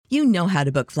You know how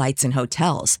to book flights and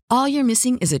hotels. All you're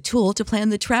missing is a tool to plan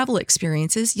the travel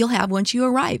experiences you'll have once you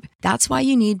arrive. That's why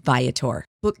you need Viator.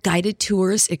 Book guided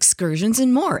tours, excursions,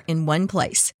 and more in one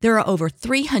place. There are over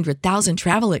 300,000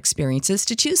 travel experiences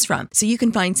to choose from, so you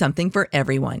can find something for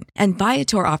everyone. And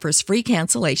Viator offers free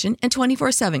cancellation and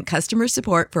 24/7 customer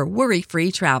support for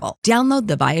worry-free travel. Download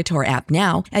the Viator app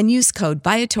now and use code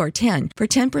Viator10 for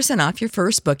 10% off your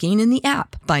first booking in the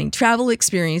app. Find travel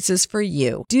experiences for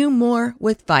you. Do more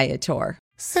with Viator.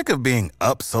 Sick of being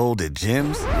upsold at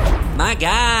gyms? My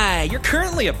guy, you're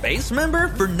currently a base member?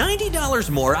 For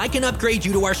 $90 more, I can upgrade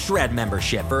you to our Shred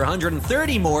membership. For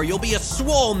 $130 more, you'll be a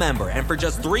Swole member. And for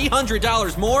just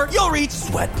 $300 more, you'll reach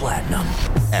Sweat Platinum.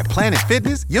 At Planet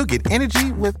Fitness, you'll get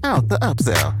energy without the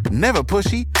upsell. Never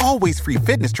pushy, always free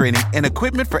fitness training and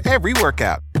equipment for every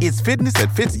workout. It's fitness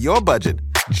that fits your budget.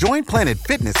 Join Planet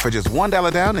Fitness for just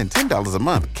 $1 down and $10 a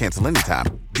month. Cancel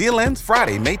anytime. Deal ends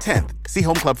Friday, May 10th. See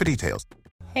Home Club for details.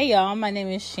 Hey y'all, my name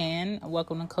is Shan.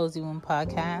 Welcome to Cozy Womb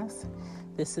Podcast.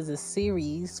 This is a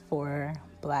series for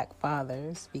Black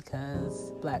fathers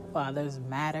because Black fathers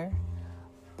matter.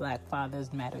 Black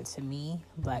fathers matter to me.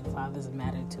 Black fathers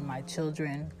matter to my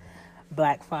children.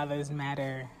 Black fathers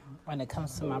matter when it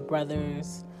comes to my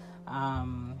brothers,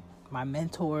 my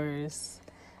mentors,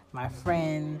 my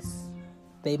friends.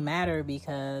 They matter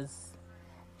because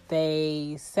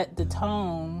they set the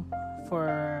tone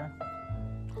for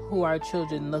who our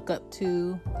children look up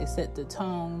to. They set the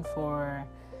tone for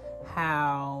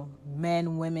how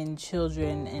men, women,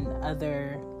 children, and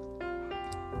other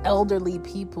elderly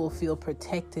people feel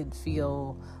protected,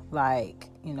 feel like,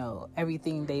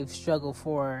 everything they've struggled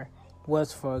for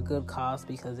was for a good cause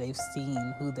because they've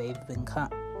seen who they've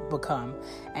become.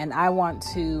 And I want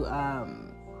to,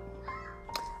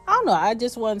 I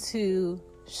just want to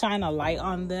shine a light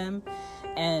on them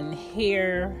and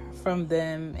hear from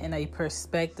them in a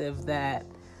perspective that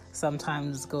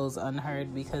sometimes goes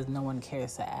unheard because no one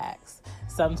cares to ask.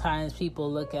 Sometimes people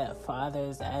look at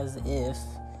fathers as if,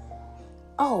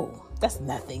 oh, that's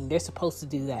nothing. They're supposed to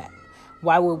do that.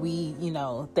 Why would we,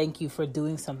 thank you for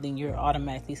doing something you're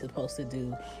automatically supposed to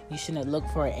do? You shouldn't look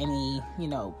for any,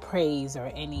 praise or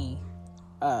any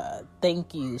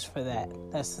thank yous for that.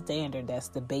 That's standard. That's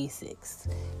the basics.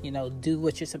 Do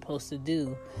what you're supposed to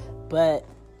do. But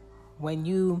when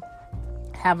you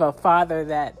have a father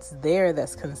that's there,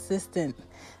 that's consistent,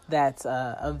 that's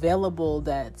available,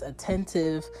 that's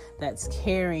attentive, that's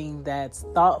caring, that's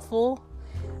thoughtful,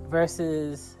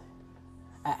 versus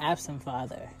an absent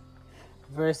father,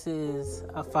 versus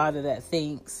a father that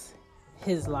thinks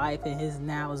his life and his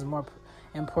now is more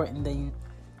important than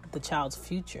the child's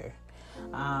future.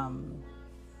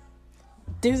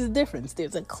 There's a difference.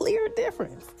 There's a clear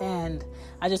difference. And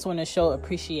I just want to show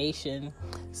appreciation.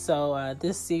 So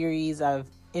this series, I've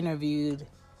interviewed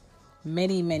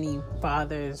many, many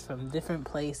fathers from different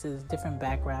places, different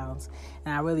backgrounds.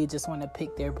 And I really just want to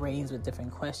pick their brains with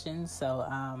different questions. So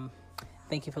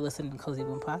thank you for listening to Cozy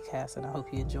Womb Podcast, and I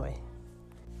hope you enjoy.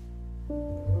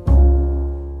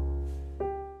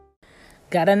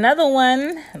 Got another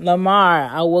one. Lamar,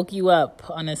 I woke you up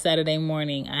on a Saturday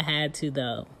morning. I had to,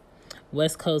 though.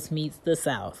 West Coast meets the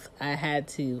South. I had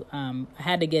to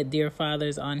get Dear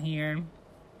Fathers on here.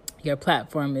 Your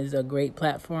platform is a great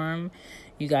platform.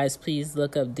 You guys, please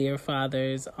look up Dear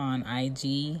Fathers on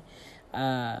IG.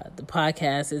 The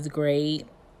podcast is great.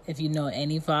 If you know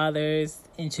any fathers,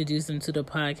 introduce them to the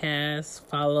podcast,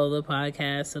 follow the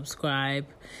podcast, subscribe,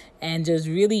 and just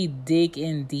really dig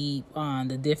in deep on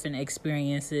the different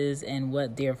experiences and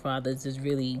what Dear Fathers is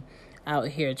really out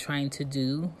here trying to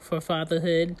do for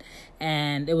fatherhood.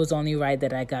 And it was only right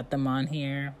that I got them on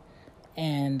here.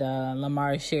 And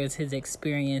Lamar shares his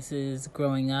experiences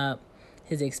growing up,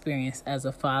 his experience as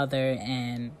a father,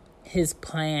 and his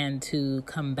plan to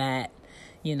combat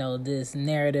this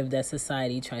narrative that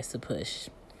society tries to push.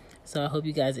 So I hope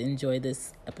you guys enjoy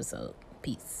this episode.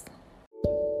 Peace.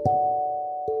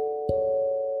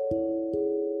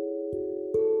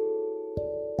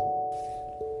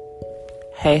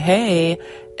 Hey,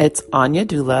 it's Anya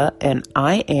Dula, and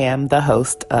I am the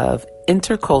host of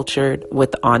Intercultured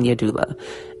with Anya Dula.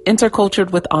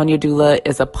 Intercultured with Anya Dula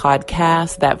is a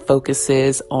podcast that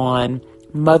focuses on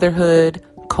motherhood,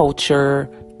 culture,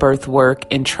 birth work,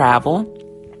 and travel.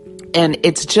 And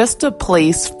it's just a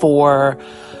place for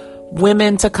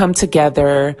women to come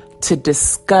together to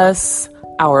discuss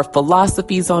our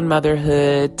philosophies on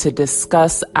motherhood, to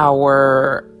discuss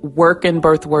our work and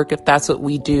birth work, if that's what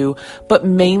we do, but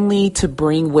mainly to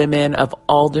bring women of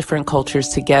all different cultures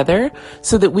together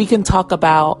so that we can talk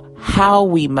about how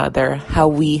we mother, how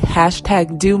we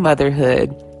 #do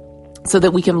motherhood, so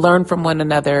that we can learn from one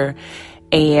another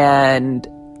and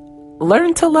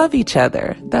learn to love each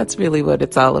other. That's really what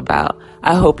it's all about.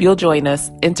 I hope you'll join us.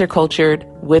 Intercultured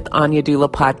with Anya Dula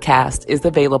podcast is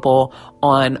available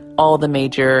on all the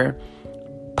major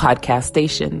podcast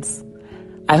stations.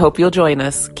 I hope you'll join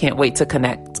us. Can't wait to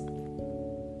connect.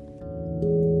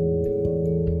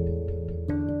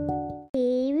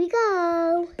 Here we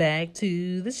go. Back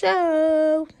to the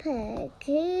show. Back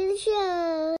to the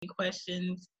show.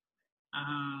 Questions.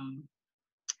 I'm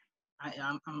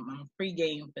free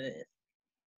game for this.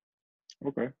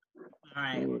 Okay. All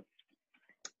right.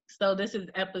 So this is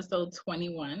episode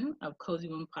 21 of Cozy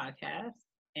Womb Podcast,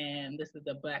 and this is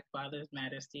the Black Fathers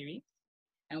Matter series.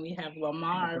 And we have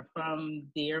Lamar from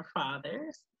Dear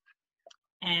Fathers.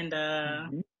 And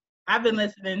I've been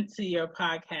listening to your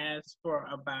podcast for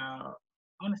about,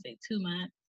 I want to say 2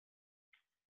 months.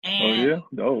 And oh, yeah?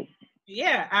 Dope.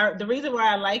 Yeah. The reason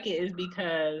why I like it is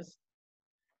because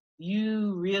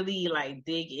you really like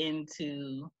dig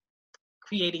into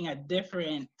creating a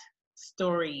different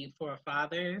story for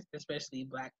fathers, especially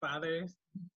Black fathers,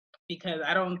 because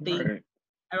I don't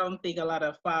think a lot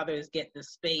of fathers get the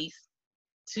space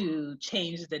to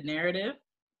change the narrative.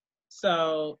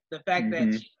 So the fact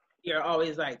that you're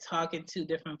always like talking to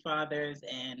different fathers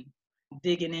and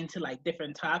digging into like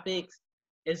different topics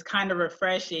is kind of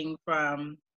refreshing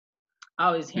from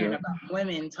always hearing about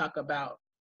women talk about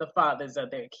the fathers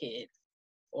of their kids,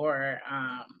 or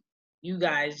you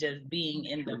guys just being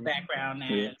in the background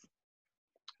as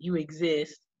you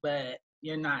exist, but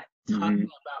you're not talking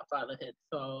about fatherhood.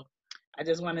 So I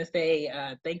just want to say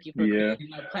thank you for creating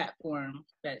a platform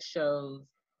that shows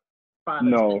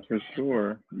fathers. No, for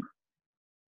sure.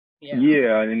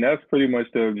 Yeah, and that's pretty much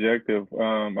the objective.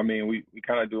 I mean, we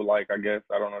kind of do like, I guess,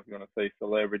 I don't know if you want to say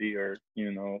celebrity or,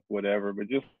 whatever, but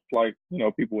just like,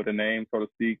 people with a name, so to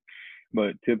speak.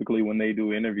 But typically when they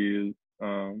do interviews,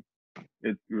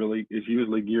 it's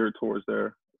usually geared towards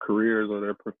their careers or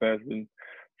their profession.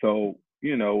 So,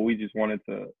 we just wanted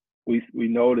to, we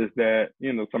noticed that,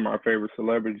 some of our favorite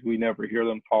celebrities, we never hear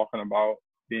them talking about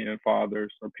being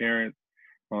fathers or parents.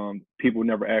 People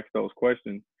never ask those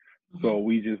questions. So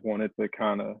we just wanted to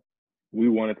we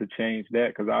wanted to change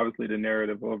that, because obviously the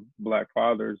narrative of Black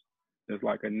fathers is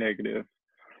like a negative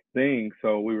thing.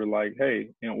 So we were like, hey,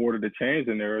 in order to change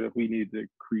the narrative, we need to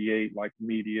create like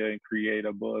media and create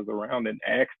a buzz around it and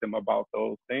ask them about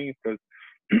those things, because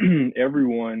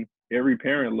every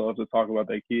parent loves to talk about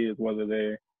their kids, whether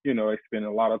they spend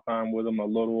a lot of time with them, a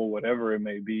little, whatever it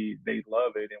may be, they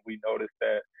love it. And we noticed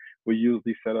that we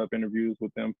usually set up interviews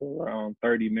with them for around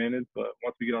 30 minutes, but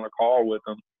once we get on a call with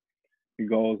them, it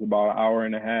goes about an hour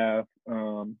and a half.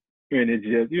 And it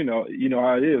just,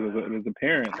 how it is as a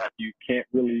parent, like you can't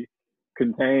really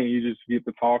contain, you just get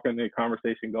to talking, the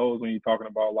conversation goes when you're talking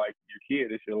about like your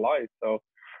kid, it's your life. So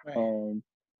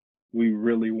we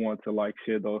really want to like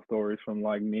share those stories from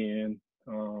like men,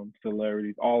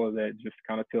 celebrities, all of that, just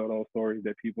kind of tell those stories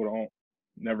that people don't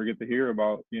never get to hear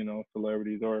about,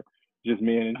 celebrities or just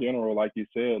men in general. Like you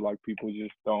said, like people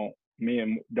just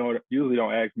men usually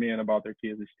don't ask men about their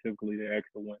kids. It's typically they ask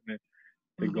the women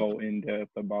to go in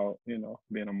depth about,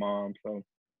 being a mom. So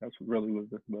that's really what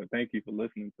this, but thank you for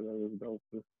listening to that. It was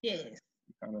dope. Yes.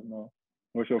 I don't know.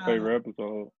 What's your favorite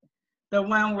episode? The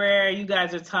one where you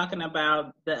guys are talking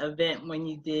about the event when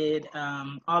you did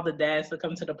all the dads to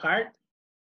come to the park.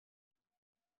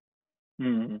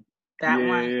 That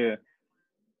one. Yeah.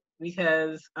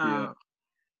 Because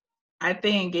I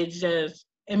think it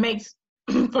makes,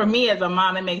 for me as a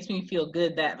mom, it makes me feel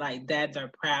good that like dads are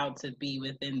proud to be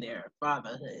within their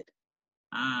fatherhood.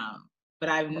 But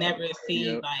I've never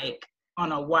seen like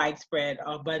on a widespread,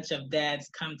 a bunch of dads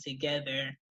come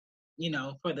together,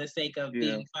 for the sake of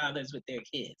being fathers with their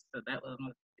kids. So that was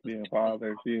being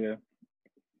fathers.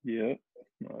 Yeah.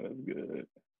 No, that's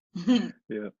good.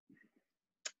 Yeah.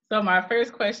 So my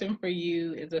first question for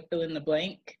you is a fill in the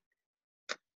blank.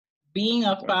 Being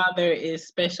a father is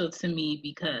special to me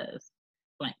because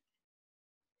blank.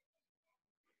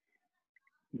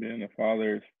 Being a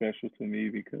father is special to me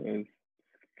because,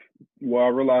 I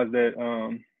realized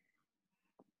that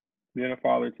being a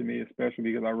father to me is special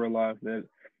because I realized that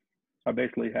I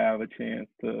basically have a chance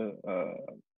to,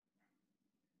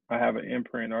 I have an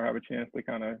imprint, or have a chance to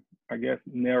kind of, I guess,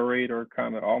 narrate or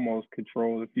kind of almost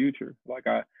control the future. Like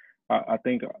I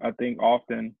think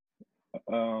often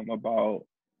about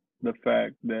the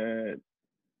fact that,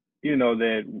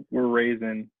 that we're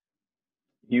raising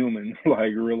humans,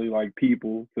 like really like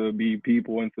people to be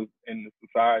people in the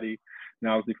society, and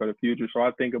obviously for the future. So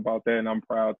I think about that, and I'm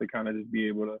proud to kind of just be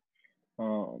able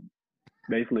to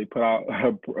basically put out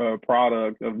a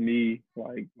product of me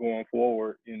like going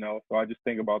forward, you know. So I just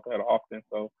think about that often.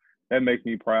 So that makes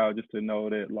me proud just to know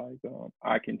that like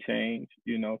I can change,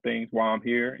 you know, things while I'm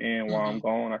here and while I'm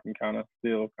gone. I can kind of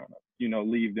still kind of, you know,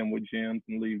 leave them with gems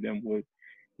and leave them with,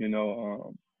 you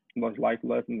know, life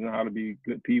lessons and how to be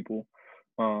good people.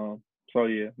 So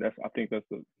yeah, I think that's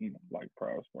the, you know, like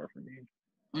proudest part for me.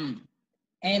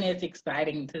 And it's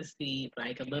exciting to see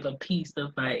like a little piece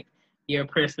of like your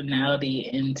personality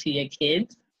into your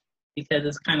kids, because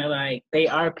it's kind of like they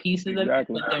are pieces of you,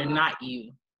 but they're not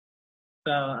you.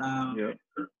 So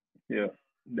yeah,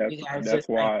 that's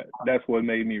why that's what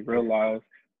made me realize.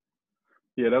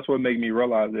 Yeah, that's what made me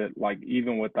realize that like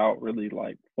even without really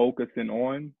like focusing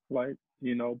on like,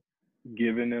 you know,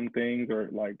 giving them things or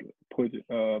like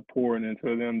pouring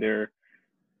into them, they're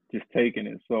just taking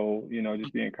it. So, you know,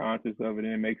 just being conscious of it,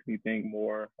 and it makes me think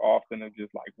more often of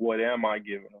just like, what am I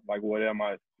giving them? Like, what am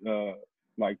I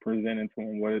like presenting to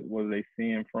them? What are they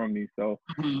seeing from me? So,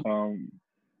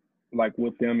 like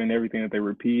with them and everything that they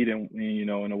repeat and, you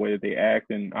know, in the way that they act,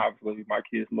 and obviously my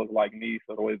kids look like me,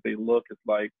 so the way that they look, it's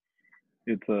like,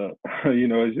 it's a, you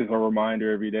know, it's just a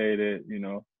reminder every day that, you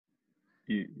know,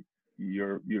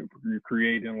 you're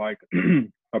creating like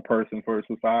a person for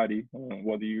society,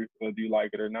 whether you like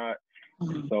it or not.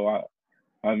 So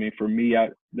I mean, for me,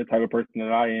 the type of person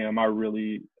that I am, I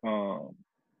really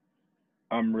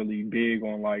I'm really big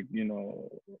on like, you know,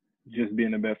 just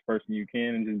being the best person you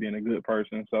can and just being a good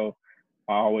person. So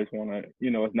I always want to, you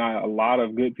know, it's not a lot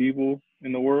of good people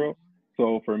in the world.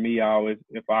 So for me, I always,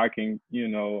 if I can, you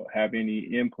know, have any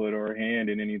input or hand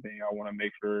in anything, I want to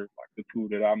make sure like the two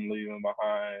that I'm leaving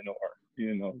behind are,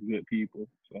 you know, good people.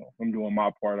 So I'm doing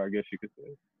my part, I guess you could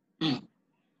say.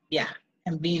 Yeah,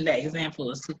 and being that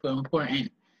example is super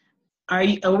important.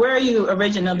 Where are you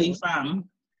originally from?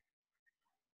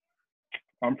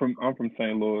 I'm from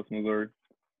St. Louis, Missouri.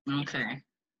 Okay.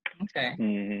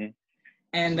 Mm-hmm.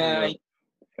 And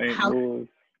St. Louis.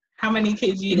 How many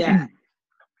kids you got?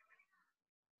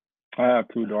 I have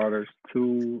 2 daughters,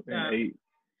 2 and 8.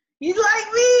 You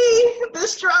like me, the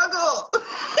struggle.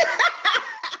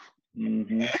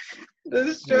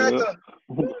 The struggle.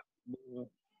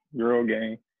 Girl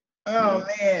gang. Oh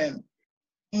man.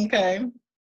 Okay.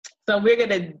 So we're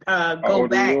gonna go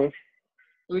back.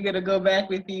 We're gonna go back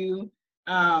with you.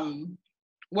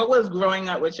 What was growing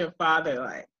up with your father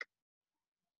like?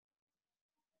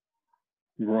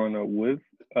 Growing up with?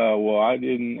 Well, I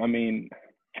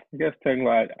guess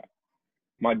technically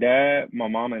my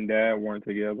mom and dad weren't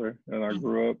together and I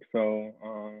grew up. So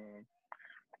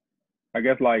I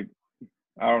guess like,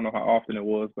 I don't know how often it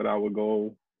was, but I would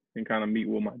go and kind of meet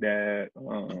with my dad.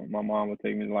 My mom would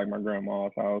take me to like my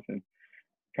grandma's house and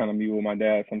kind of meet with my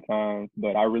dad sometimes,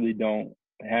 but I really don't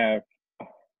have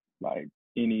like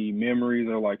any memories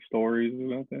or like stories or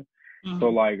something. So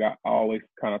like I always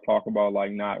kind of talk about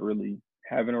like not really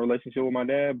having a relationship with my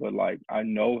dad, but like I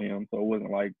know him, so it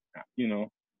wasn't like, you know,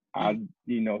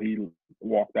 you know, he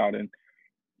walked out and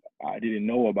I didn't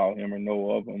know about him or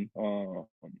know of him.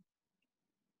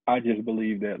 I just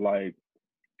believe that like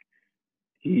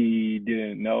he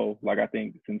didn't know. Like I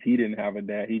think since he didn't have a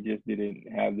dad, he just didn't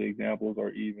have the examples or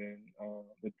even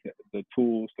the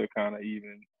tools to kind of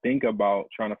even think about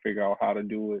trying to figure out how to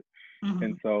do it.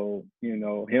 And so, you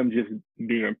know, him just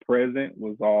being present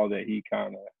was all that he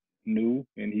kind of knew,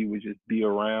 and he would just be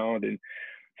around and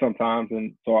sometimes,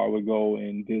 and so I would go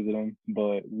and visit him,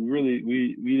 but we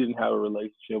didn't have a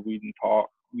relationship. We didn't talk.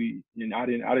 I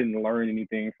didn't learn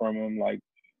anything from him. Like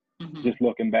just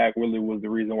looking back, really was the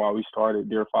reason why we started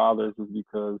Dear Fathers, is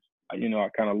because, you know, I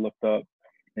kind of looked up,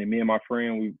 and me and my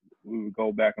friend, we would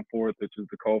go back and forth, which is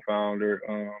the co-founder.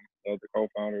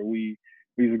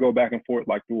 We used to go back and forth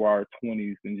like through our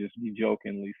 20s and just be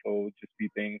jokingly. So it would just be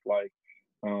things like,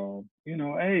 you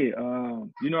know, hey,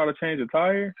 you know how to change a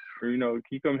tire? Or, you know, can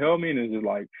you come help me? And it's just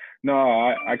like, no,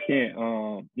 I can't.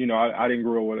 You know, I didn't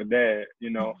grow up with a dad, you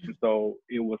know, and so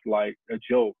it was like a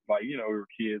joke. Like, you know, we were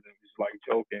kids and just like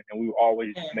joking, and we would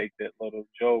always make that little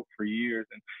joke for years.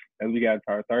 And as we got into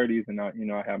our 30s, and I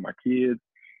had my kids,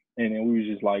 and then we was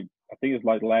just like, I think it's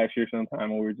like last year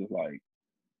sometime, and we were just like,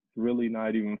 really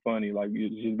not even funny. Like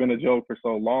it's just been a joke for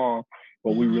so long,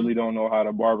 but we really don't know how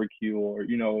to barbecue or,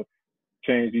 you know,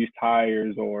 change these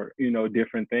tires or, you know,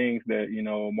 different things that, you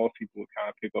know, most people would kind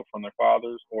of pick up from their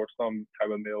fathers or some type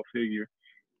of male figure.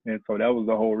 And so that was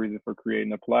the whole reason for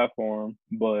creating a platform.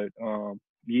 But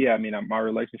yeah, I mean, my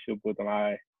relationship with him,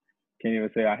 I can't even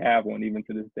say I have one. Even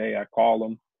to this day, I call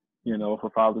him, you know, for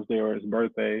Father's Day or his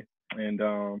birthday, and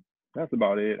that's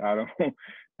about it. I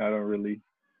don't really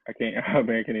I can't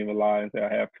even lie and say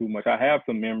I have too much. I have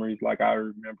some memories. Like I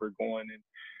remember going and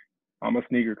I'm a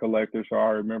sneaker collector, so I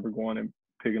remember going and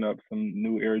picking up some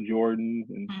new Air Jordans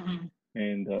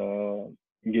and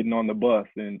getting on the bus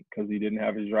and because he didn't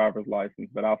have his driver's license.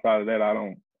 But outside of that, I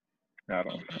don't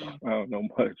know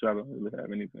much. I don't really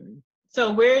have anything.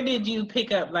 So where did you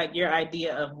pick up like your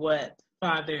idea of what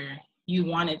father you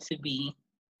wanted to be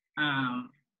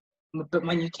but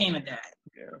when you became a dad?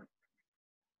 Yeah.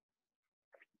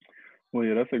 Well,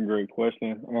 yeah, that's a great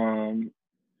question.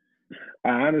 I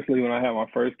honestly, when I had my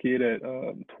first kid at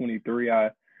 23,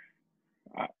 I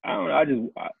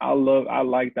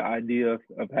like the idea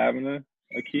of having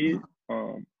a kid.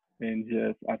 And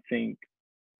just, I think,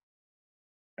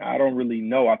 I don't really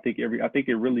know. I think it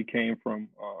really came from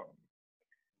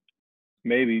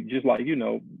maybe just like, you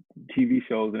know, TV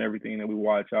shows and everything that we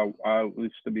watch. I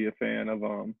used to be a fan of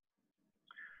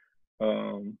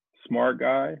Smart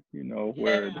Guy, you know,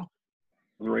 where I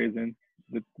was raising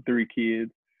the 3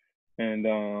 kids. And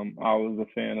I was a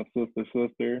fan of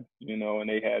Sister, you know, and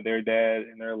they had their dad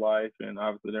in their life and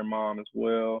obviously their mom as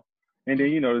well. And then,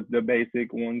 you know, the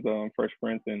basic ones, Fresh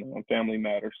Prince and Family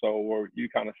Matters. So where you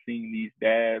kind of seeing these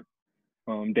dads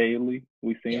daily.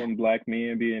 We see them, Black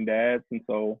men being dads. And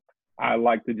so I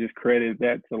like to just credit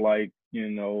that to like, you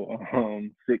know,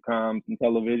 sitcoms and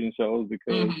television shows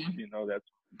because, you know, that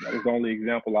was the only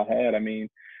example I had. I mean,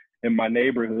 in my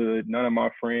neighborhood, none of my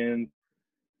friends'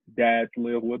 dads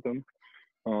live with them.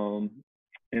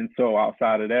 And so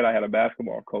outside of that, I had a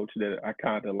basketball coach that I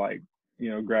kind of like, you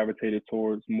know, gravitated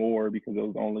towards more because it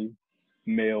was the only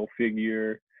male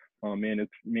figure. Me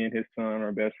and his son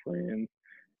are best friends.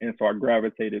 And so I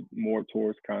gravitated more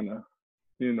towards kind of,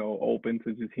 you know, open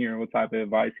to just hearing what type of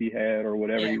advice he had or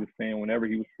whatever he was saying whenever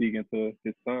he was speaking to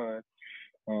his son.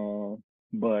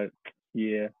 But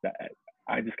yeah,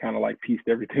 I just kind of like pieced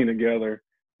everything together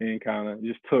and kind of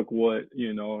just took what,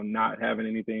 you know, not having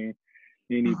anything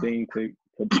to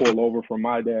pull over from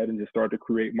my dad and just start to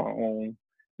create my own,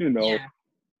 you know,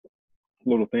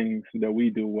 little things that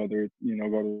we do, whether it's, you know,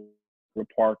 go to the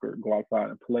park or go outside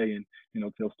and play and, you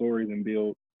know, tell stories and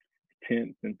build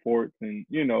tents and forts and,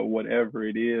 you know, whatever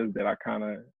it is that I kind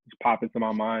of pop into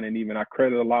my mind. And even I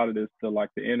credit a lot of this to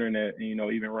like the internet and, you know,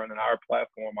 even running our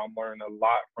platform, I'm learning a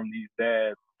lot from these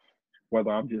dads, whether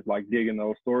I'm just like digging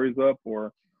those stories up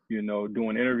or, you know,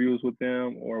 doing interviews with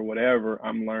them or whatever.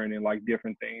 I'm learning like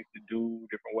different things to do,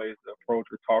 different ways to approach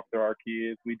or talk to our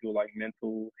kids. We do like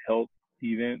mental health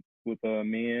events with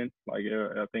men, like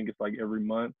I think it's like every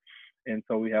month. And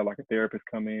so we have like a therapist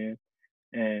come in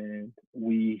and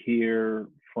we hear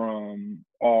from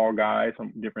all guys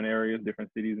from different areas,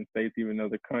 different cities and states, even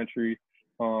other countries,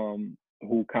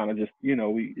 who kind of just, you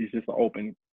know, it's just an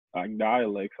open like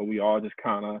dialect. So we all just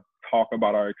kind of talk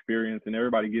about our experience and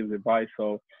everybody gives advice.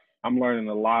 So I'm learning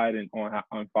a lot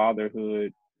on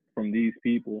fatherhood from these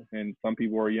people, and some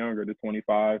people are younger, to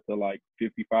 25 to like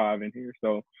 55 in here.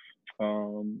 So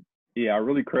yeah, I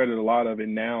really credit a lot of it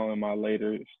now in my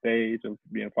later stage of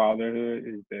being fatherhood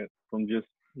is that from just,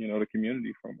 you know, the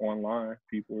community from online.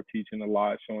 People are teaching a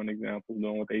lot, showing examples,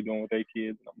 doing what they're doing with their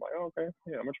kids. And I'm like, oh, okay,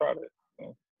 yeah, I'm gonna try that.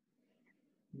 So,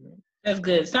 yeah. That's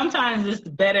good. Sometimes it's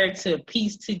better to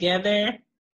piece together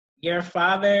your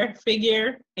father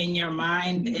figure in your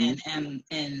mind and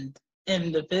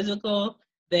in the physical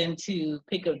than to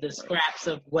pick up the scraps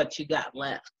of what you got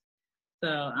left.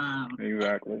 So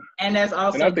exactly. And that's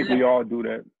also and I think we all do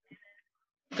that.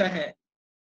 Go ahead.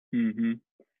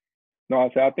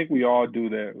 No, I think we all do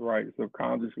that, right?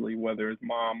 Subconsciously, whether it's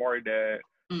mom or dad,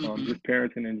 just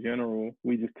parenting in general,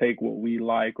 we just take what we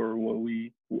like or what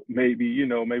we maybe, you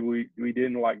know, maybe we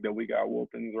didn't like that we got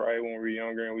whoopings, right, when we were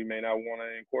younger, and we may not want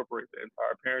to incorporate the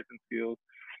entire parenting skills.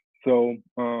 So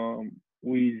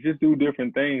we just do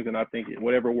different things, and I think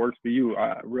whatever works for you.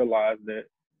 I realize that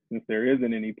since there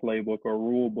isn't any playbook or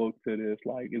rule book to this,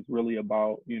 like it's really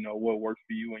about, you know, what works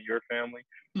for you and your family,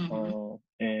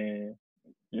 and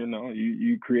you know,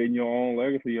 you creating your own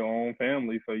legacy, your own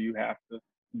family, so you have to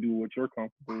do what you're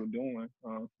comfortable with doing.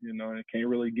 You know, and can't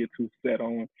really get too set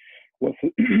on what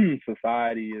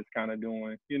society is kind of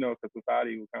doing, you know, because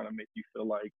society will kind of make you feel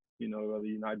like, you know, whether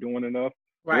you're not doing enough,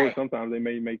 or sometimes they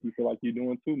may make you feel like you're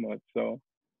doing too much. So,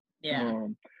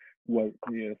 so,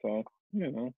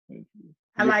 you know.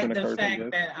 I like the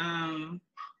fact that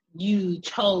you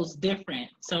chose different.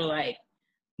 So, like,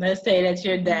 let's say that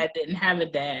your dad didn't have a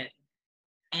dad,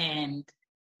 and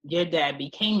your dad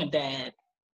became a dad,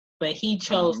 but he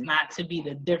chose not to be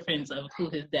the difference of who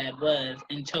his dad was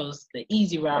and chose the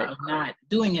easy route of not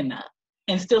doing enough.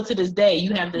 And still to this day,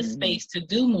 you have the space to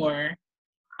do more,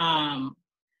 and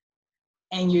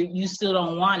you still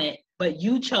don't want it, but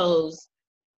you chose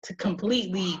to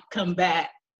completely combat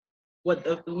what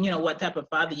what type of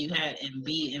father you had and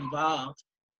be involved.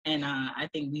 And I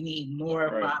think we need more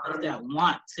fathers that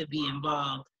want to be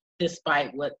involved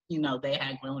despite what, they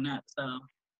had grown up. So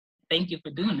thank you for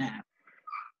doing that.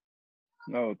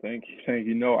 No, thank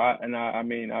you. No, I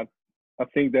mean, I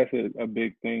think that's a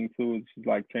big thing too. It's just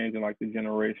like changing like the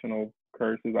generational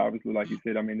curses. Obviously, like you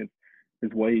said, I mean,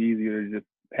 it's way easier to just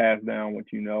pass down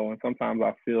what you know. And sometimes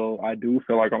I do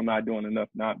feel like I'm not doing enough,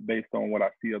 not based on what I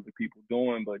see other people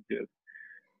doing, but just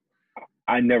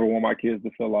I never want my kids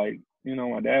to feel like,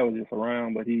 my dad was just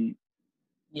around, but I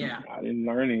didn't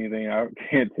learn anything. I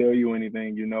can't tell you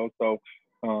anything, So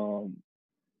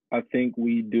I think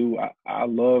we do. I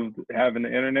love having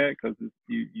the internet because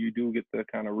you do get to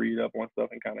kind of read up on stuff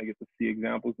and kind of get to see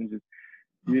examples and just,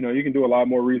 you can do a lot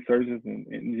more researches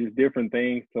and just different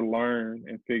things to learn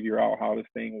and figure out how this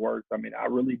thing works. I mean, I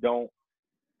really don't.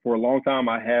 For a long time,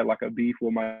 I had like a beef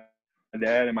with my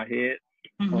dad in my head.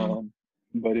 Mm-hmm.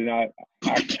 But then I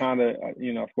kind of,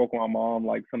 spoke with my mom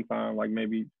like sometime like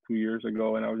maybe 2 years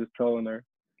ago, and I was just telling her,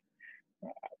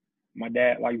 my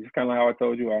dad, like just kind of how I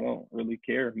told you, I don't really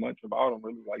care much about him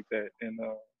really like that. And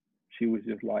she was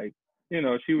just like,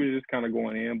 she was just kind of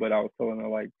going in, but I was telling her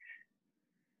like,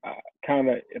 kind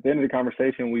of at the end of the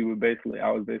conversation,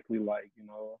 I was basically like,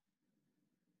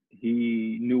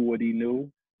 he knew what he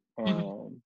knew.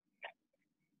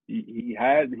 He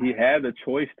had the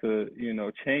choice to,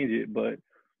 change it, but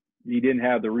he didn't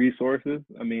have the resources.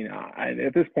 I mean,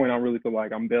 at this point, I really feel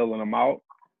like I'm bailing him out.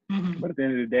 Mm-hmm. But at the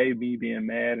end of the day, me being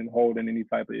mad and holding any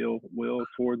type of ill will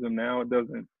towards him now, it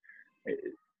doesn't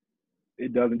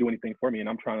do anything for me. And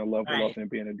I'm trying to level up and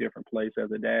be in a different place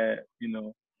as a dad,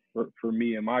 for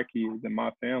me and my kids and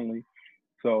my family.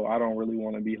 So I don't really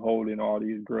want to be holding all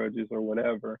these grudges or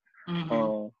whatever.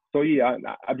 Mm-hmm. So yeah,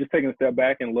 I'm just taking a step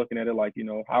back and looking at it like,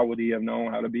 how would he have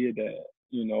known how to be a dad?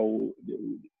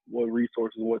 What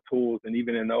resources, what tools, and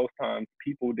even in those times,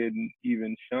 people didn't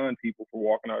even shun people for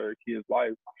walking out of their kids'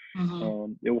 life.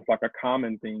 Mm-hmm. It was like a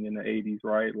common thing in the 80s,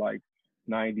 right? Like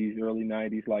 90s, early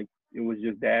 90s, like it was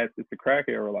just dads. It's the crack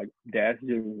era. Like dads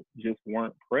just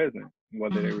weren't present,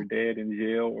 whether they were dead in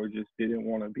jail or just didn't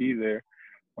want to be there.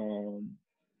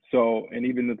 So, and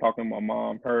even talking to my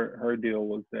mom, her deal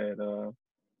was that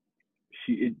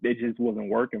it just wasn't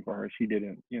working for her. She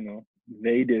didn't,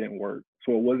 they didn't work.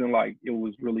 So it wasn't like it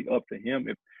was really up to him.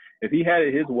 If he had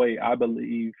it his way, I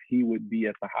believe he would be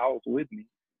at the house with me.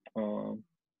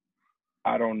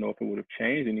 I don't know if it would have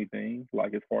changed anything,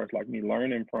 like as far as like me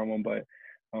learning from him, but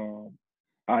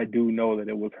I do know that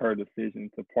it was her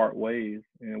decision to part ways,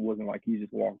 and it wasn't like he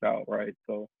just walked out, right?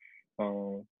 So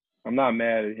I'm not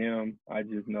mad at him. I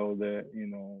just know that,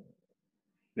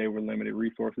 they were limited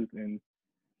resources, and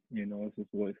it's just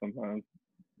what sometimes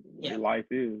life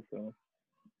is. So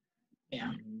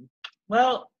yeah.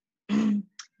 Well, you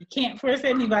can't force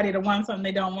anybody to want something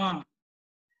they don't want,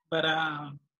 but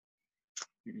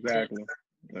exactly.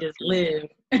 Just live.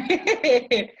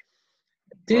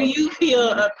 Do you feel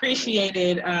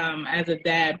appreciated as a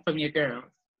dad from your girls?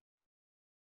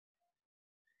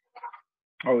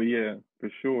 Oh yeah, for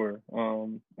sure.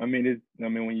 I mean,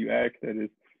 when you ask that,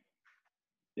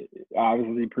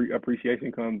 obviously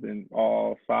appreciation comes in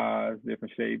all sizes,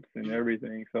 different shapes, and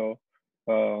everything. So,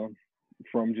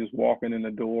 from just walking in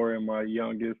the door and my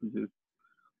youngest just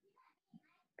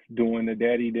doing the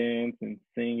daddy dance and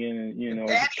singing, and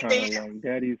just kind of like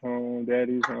daddy's home.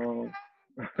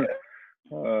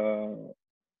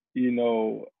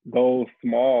 Those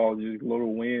small, just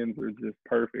little wins are just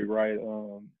perfect, right?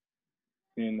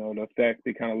 The effect,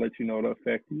 they kind of let you know the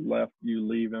effect you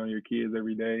leave on your kids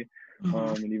every day.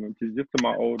 Mm-hmm. And even just to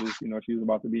my oldest, she's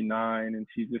about to be 9, and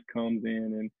she just comes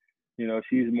in and,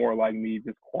 she's more like me,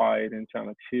 just quiet and trying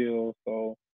to chill.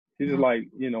 So she just like,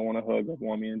 want to hug up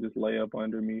on me and just lay up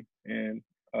under me. And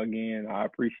again, I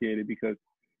appreciate it because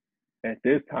at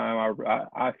this time,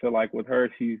 I feel like with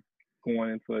her, she's going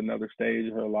into another stage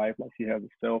of her life. Like she has a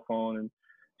cell phone and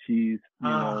she's,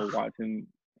 watching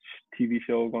TV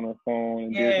shows on her phone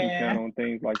and Disney Channel and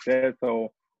things like that.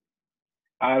 So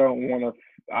I don't want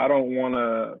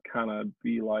to kind of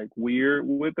be like weird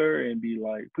with her and be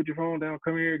like, put your phone down,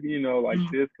 come here,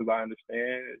 this, because I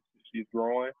understand she's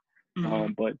growing.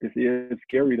 Mm-hmm. But this is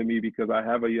scary to me because I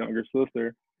have a younger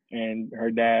sister and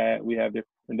her dad, we have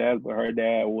different dads, but her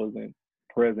dad wasn't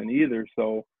present either.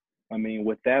 So, I mean,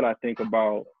 with that, I think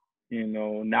about,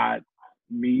 not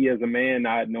me as a man,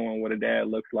 not knowing what a dad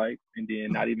looks like, and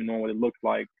then not even knowing what it looks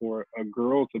like for a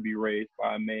girl to be raised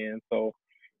by a man. So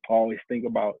I always think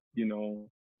about,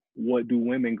 what do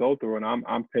women go through? And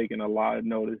I'm taking a lot of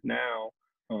notice now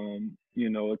You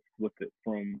know, it's with it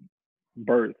from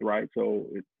birth, right? So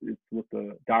it's what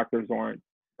the doctors aren't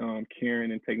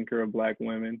caring and taking care of Black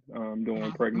women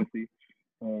during pregnancy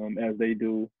as they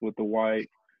do with the white.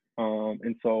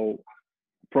 And so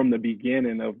from the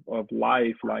beginning of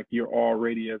life, like you're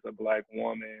already as a Black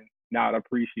woman not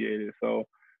appreciated. So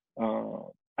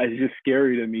it's just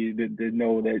scary to me to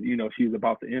know that, you know, she's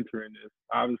about to enter in this.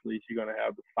 Obviously, she's going to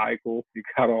have the cycle. You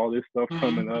got all this stuff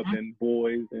coming up and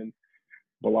boys and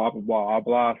blah, blah, blah,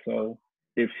 blah. So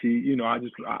if she, you know,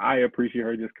 I appreciate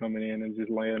her just coming in and just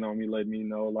laying on me, letting me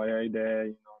know, like, hey, Dad,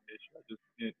 you know, I just,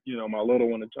 you know, my little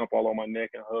one to jump all on my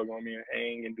neck and hug on me and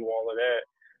hang and do all of that.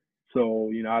 So,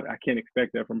 you know, I can't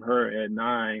expect that from her at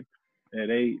 9, at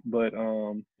 8. But,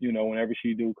 you know, whenever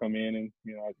she do come in and,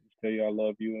 you know, I just tell you I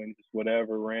love you and just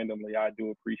whatever randomly, I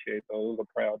do appreciate those. Those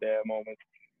are proud dad moments.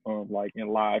 Like in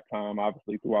lifetime,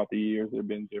 obviously throughout the years, there have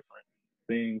been different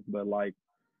things. But like,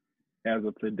 as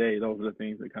of today, those are the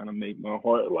things that kind of make my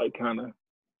heart like kind of,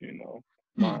 you know.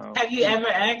 Smile. Have you ever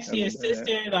asked your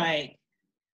sister, like,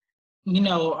 you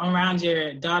know, around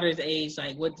your daughter's age,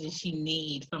 like, what did she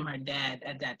need from her dad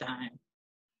at that time?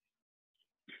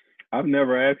 I've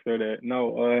never asked her that.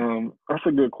 No, that's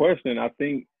a good question. I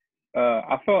think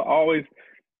I felt always,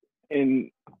 and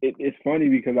it's funny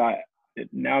because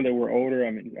now that we're older,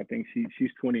 I mean, I think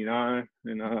she's 29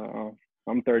 and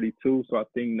I'm 32, so I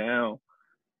think now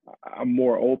I'm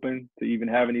more open to even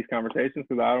having these conversations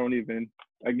because I told you,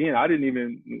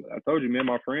 me and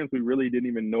my friends, we really didn't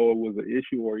even know it was an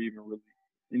issue or even really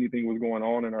anything was going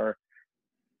on in our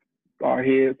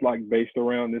heads, like based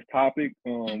around this topic.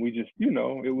 We just, you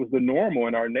know, it was the normal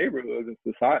in our neighborhoods and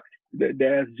society that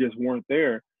dads just weren't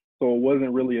there. So it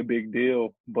wasn't really a big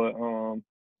deal, but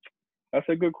that's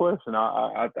a good question.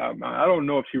 I don't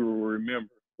know if she will remember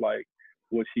like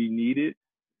what she needed,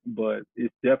 but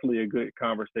it's definitely a good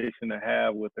conversation to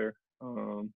have with her.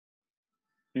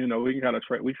 You know, we kind of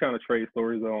trade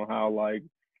stories on how, like,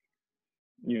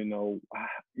 you know,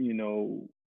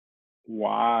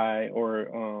 why,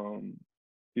 or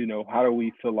you know, how do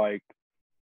we feel like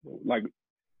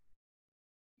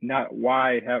not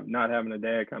having a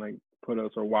dad kind of put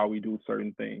us, or why we do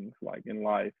certain things like in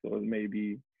life. So it may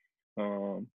be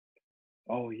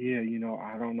oh yeah, you know,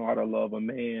 I don't know how to love a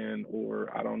man,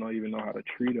 or I don't even know how to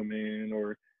treat a man,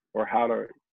 or how to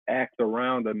act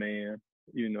around a man,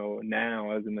 you know,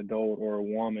 now as an adult or a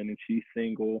woman, and she's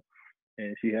single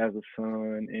and she has a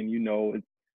son, and you know,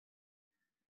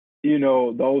 you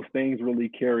know, those things really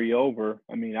carry over.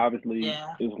 I mean, obviously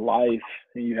it's life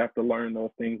and you have to learn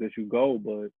those things as you go,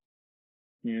 but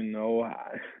you know,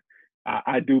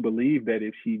 I do believe that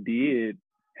if she did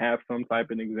have some type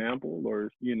of example, or,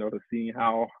 you know, to see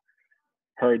how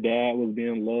her dad was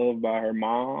being loved by her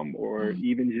mom, or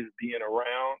even just being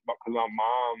around, because my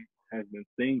mom has been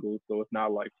single, so it's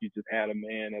not like she just had a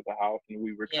man at the house and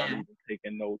we were kind of even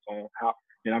taking notes on how.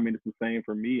 And I mean, it's the same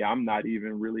for me. I'm not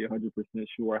even really 100%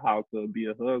 sure how to be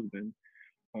a husband,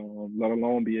 let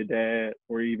alone be a dad,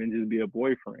 or even just be a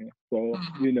boyfriend. So,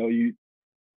 you know, you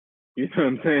know what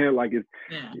I'm saying? Like it's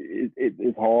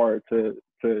hard to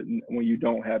when you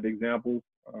don't have examples.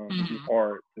 It's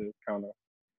hard to kind of,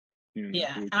 you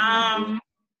know.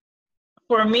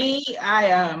 For me,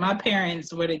 my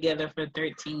parents were together for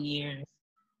 13 years,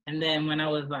 and then when I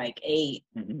was like 8,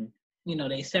 you know,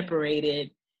 they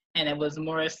separated, and it was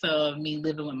more so of me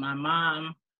living with my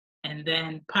mom, and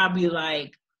then probably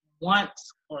like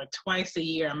once or twice a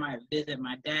year I might visit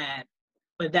my dad,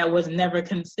 but that was never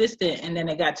consistent. And then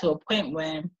it got to a point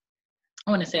when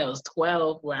I want to say I was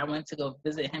 12, where I went to go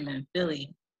visit him in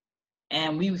Philly,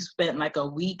 and we spent like a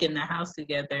week in the house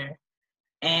together.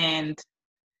 And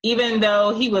even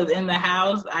though he was in the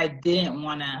house, I didn't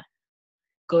want to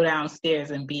go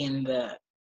downstairs and be in the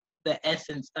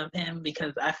essence of him,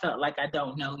 because I felt like I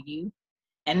don't know you.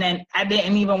 And then I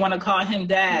didn't even want to call him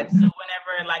dad. So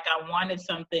whenever like I wanted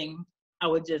something, I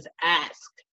would just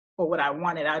ask for what I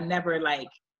wanted. I'd never like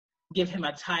give him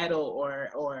a title or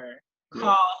call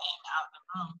him out the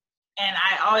room. And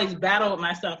I always battle with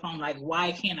myself on like,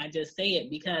 why can't I just say it?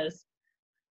 Because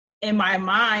in my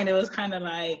mind, it was kind of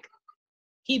like,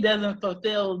 he doesn't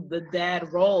fulfill the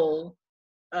dad role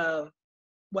of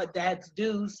what dads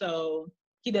do, so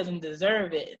he doesn't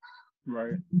deserve it.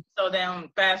 Right. So then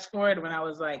fast forward when I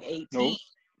was like 18, when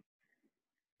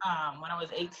I was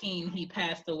 18, he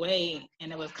passed away,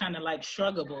 and it was kind of like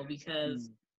struggleable because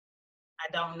I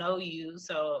don't know you.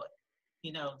 So,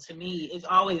 you know, to me, it's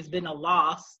always been a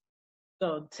loss.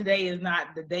 So today is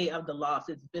not the day of the loss.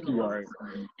 It's been a loss.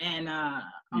 And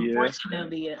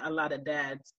unfortunately, a lot of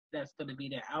dads, that's going to be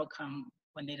their outcome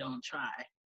when they don't try.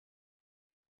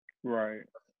 Right.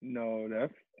 No,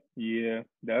 that's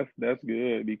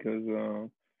good because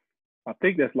I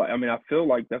think that's like, I mean, I feel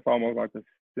like that's almost like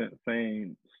the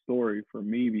same story for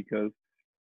me because,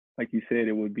 like you said,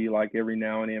 it would be like every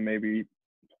now and then, maybe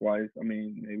twice. I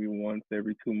mean, maybe once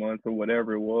every 2 months or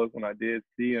whatever it was when I did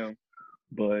see him,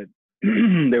 but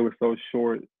they were so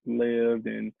short lived,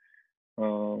 and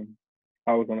um,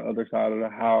 I was on the other side of the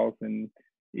house, and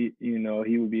he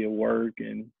would be at work,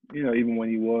 and even when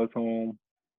he was home,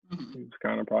 Mhm. he was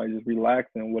kind of probably just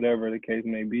relaxing, whatever the case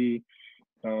may be.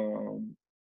 Um,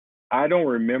 I don't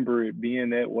remember it being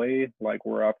that way, like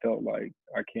where I felt like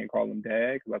I can't call him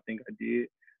dad because I think I did,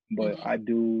 but Mhm. I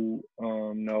do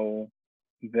know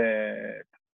that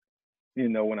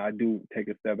when I do take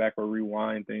a step back or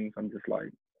rewind things, I'm just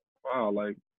like, wow,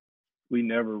 like we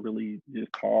never really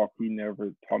just talked. He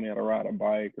never taught me how to ride a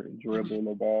bike or Mhm.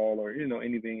 dribble a ball or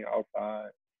anything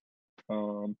outside.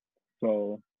 Um,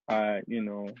 so I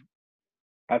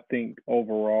think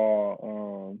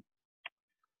overall,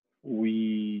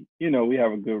 we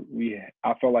have a good we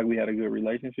I felt like we had a good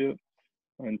relationship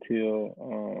until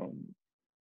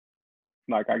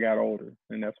like I got older,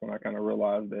 and that's when I kind of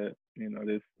realized that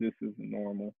this isn't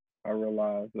normal. I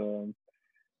realized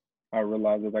I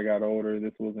realized as I got older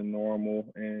this wasn't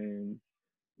normal, and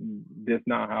this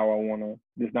not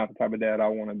the type of dad I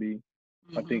want to be.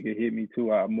 I Mhm. think it hit me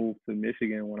too. I moved to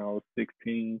Michigan when I was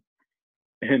 16,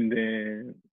 and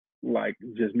then like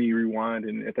just me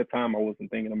rewinding. At the time, I wasn't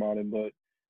thinking about it, but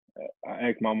I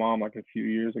asked my mom like a few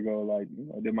years ago, like,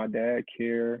 did my dad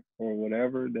care or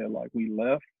whatever that like we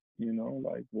left?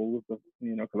 Like what was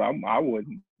because I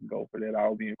wouldn't go for that. I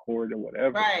would be in court or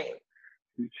whatever. Right.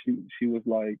 She was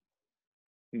like,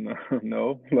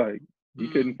 no, like he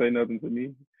couldn't Mm. say nothing to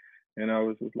me. And I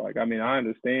was just like, I mean, I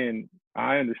understand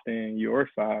your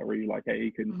side where you're like, hey,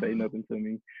 he couldn't say Mhm. nothing to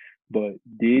me. But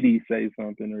did he say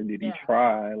something or did he Yeah.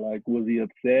 try? Like, was he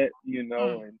upset? Mm.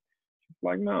 And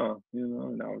like, no,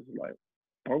 and I was like,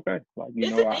 okay. Like,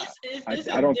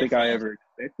 I A don't think I different, ever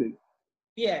expected.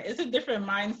 yeah, it's a different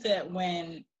mindset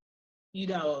when,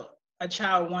 a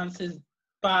child wants his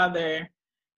father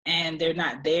and they're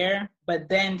not there, but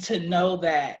then to know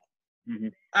that Mm-hmm.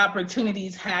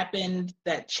 opportunities happened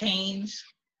that changed,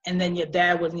 and then your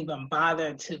dad wasn't even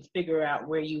bothered to figure out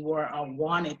where you were or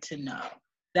wanted to know.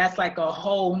 That's like a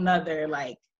whole nother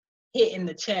like hit in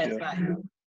the chest. Yeah, Like,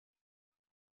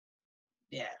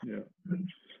 yeah. yeah.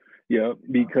 Yeah,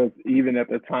 because even at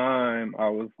the time I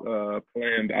was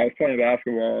playing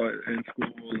basketball in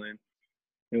school, and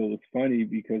it was funny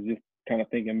because just kind of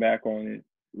thinking back on it,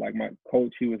 like my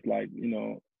coach, he was like,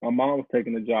 my mom was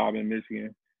taking a job in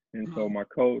Michigan. And so Mhm. my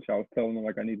coach, I was telling him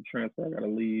like I need to transfer, I gotta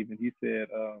leave. And he said,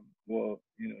 well,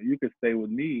 you could stay with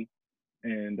me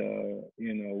and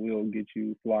we'll get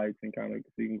you flights and kind of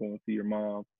so you can go and see your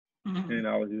mom. Mhm. And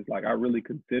I was just like, I really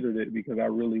considered it because I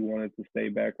really wanted to stay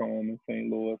back home in St.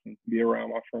 Louis and be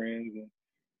around my friends and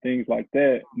things like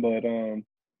that. But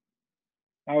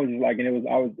I was just like, and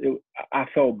I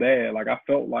felt bad. Like I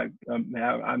felt like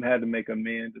I had to make a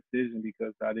man decision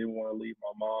because I didn't want to leave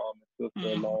my mom and sister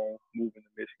Mhm. alone, moving to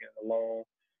Michigan alone,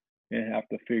 and have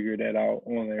to figure that out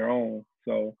on their own.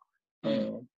 So,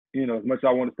 Mhm. as much as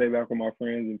I want to stay back with my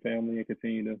friends and family and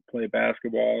continue to play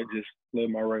basketball, just live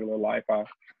my regular life, I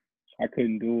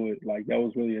couldn't do it. Like that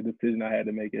was really a decision I had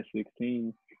to make at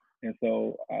 16, and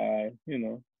so I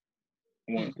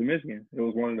went to Michigan. It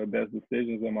was one of the best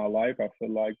decisions in my life, I feel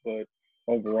like. But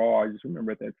overall, I just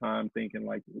remember at that time thinking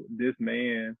like this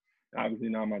man, obviously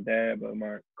not my dad, but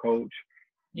my coach,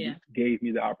 Yeah. gave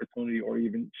me the opportunity or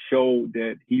even showed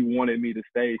that he wanted me to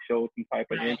stay, showed some type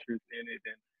of Right. interest in it.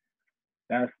 And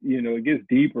that's, it gets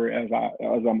deeper as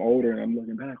I'm older and I'm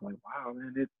looking back like, wow,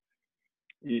 man,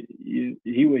 he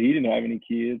didn't have any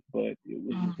kids, but it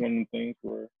was just Mhm. one of the things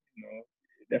where,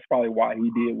 that's probably why he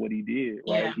did what he did,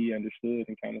 right? Yeah. He understood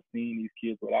and kind of seen these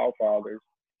kids without fathers.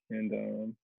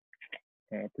 And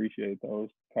I appreciate those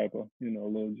type of,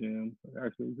 little gems. It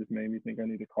actually just made me think I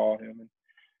need to call him and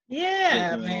check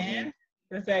Yeah, in on him. man.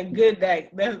 That's that good that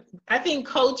I think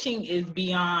coaching is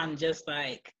beyond just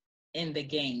like in the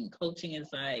game. Coaching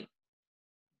is like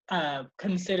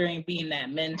considering being that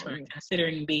mentor,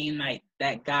 considering being like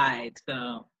that guide.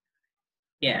 So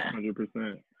yeah.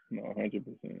 100%. No,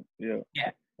 100%. Yeah.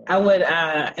 Yeah. I would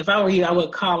if I were you, I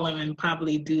would call him and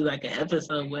probably do like an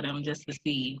episode with him just to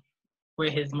see where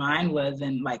his mind was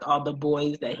and like all the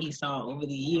boys that he saw over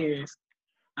the years.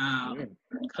 Yeah.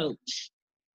 Coach.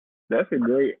 That's a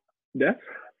great. That's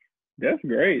That's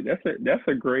great. That's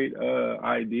a great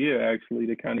idea actually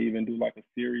to kind of even do like a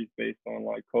series based on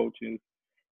like coaches.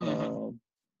 Mm-hmm. Um,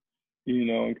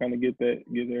 and kind of get their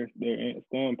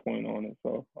standpoint on it.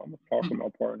 So I'm gonna talk to my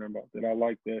partner about that. I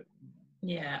like that.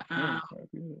 Yeah.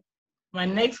 My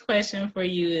next question for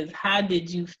you is, how did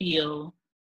you feel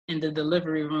in the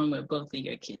delivery room with both of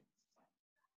your kids?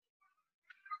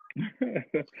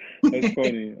 That's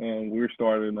funny. We're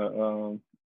starting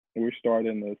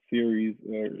a series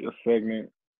or a segment,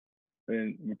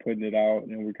 and we're putting it out,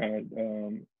 and we're kind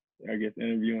of I guess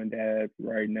interviewing dads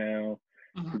right now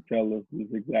to tell us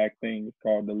this exact thing. It's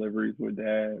called Deliveries with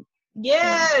Dad.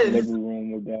 Yes. Delivery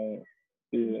Room with Dad.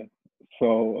 Yeah.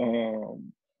 So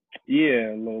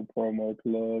a little promo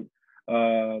plug.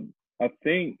 I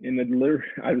think in the delivery,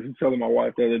 I was telling my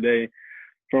wife the other day,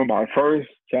 from my first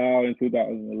child in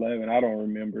 2011, I don't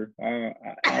remember. I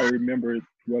remember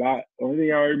only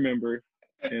thing I remember,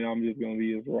 and I'm just gonna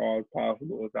be as raw as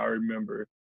possible, is I remember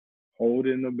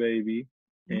holding the baby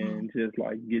and just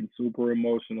like getting super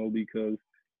emotional because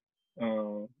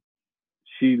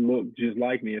she looked just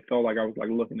like me. It felt like I was like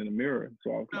looking in the mirror.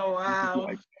 So I was like, oh wow.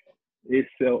 Like, it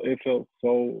felt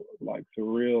so like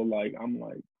surreal. Like I'm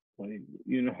like like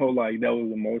that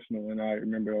was emotional, and I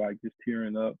remember like just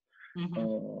tearing up.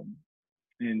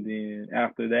 And then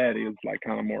after that, it was like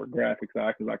kind of more graphic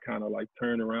side because I kind of like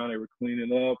turned around. They were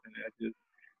cleaning up, and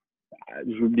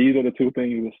these are the two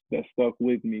things that stuck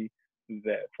with me. So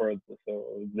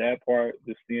that part,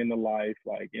 just seeing the life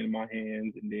like in my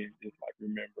hands, and then just like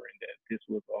remembering that this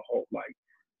was a whole like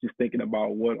just thinking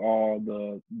about what all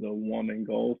the woman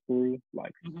goes through,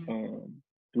 like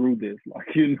through this, like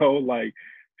like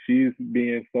she's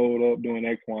being sewed up doing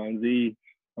X, Y, and Z.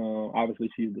 Obviously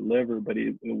she's delivered, but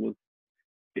it was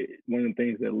one of the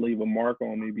things that leave a mark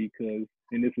on me because,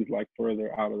 and this is like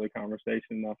further out of the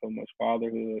conversation, not so much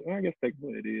fatherhood, I guess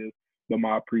technically it is, but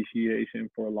my appreciation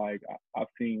for like, I've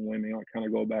seen women like kind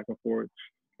of go back and forth,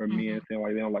 or men saying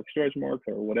like they don't like stretch marks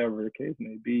or whatever the case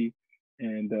may be.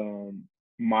 And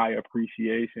my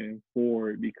appreciation for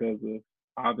it, because of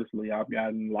obviously I've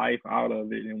gotten life out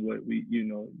of it, and what we,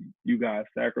 you guys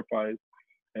sacrifice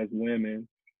as women,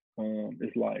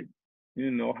 it's like,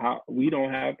 how we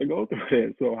don't have to go through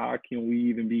that. So how can we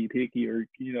even be picky, or,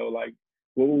 like,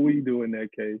 what would we do in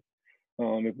that case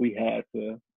if we had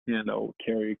to,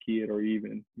 carry a kid or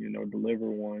even, deliver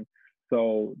one?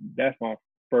 So that's my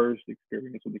first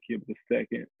experience with the kid. But the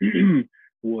second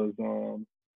was,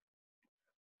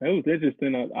 it was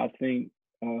interesting. I think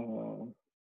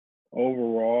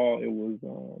overall it was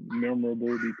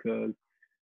memorable because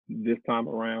this time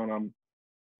around I'm,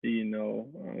 I don't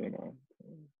know.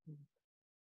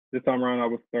 This time around I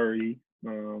was 30. I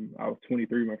was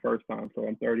 23 my first time, so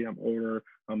I'm 30. I'm older.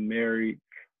 I'm married.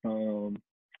 So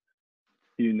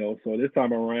this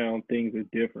time around things are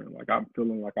different. Like I'm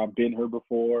feeling like I've been here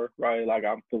before, right? Like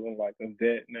I'm feeling like a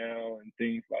vet now and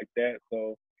things like that.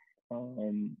 So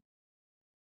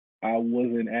I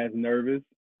wasn't as nervous,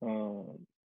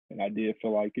 and I did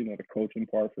feel like the coaching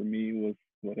part for me was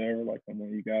whatever, like when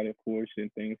you got it push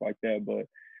and things like that. But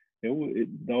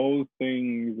those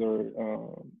things are,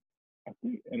 I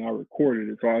think, and I recorded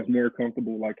it, so I was more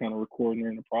comfortable like kind of recording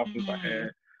in the process. I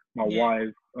had my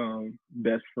wife's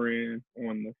best friend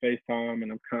on the FaceTime,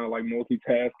 and I'm kind of like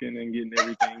multitasking and getting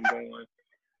everything going.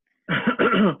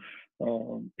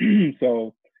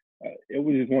 So it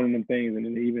was just one of them things. And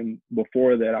then even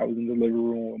before that, I was in the living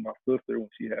room with my sister when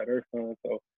she had her son.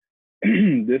 So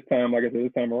this time, like I said,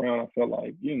 this time around, I felt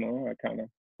like,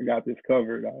 I got this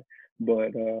covered.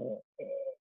 But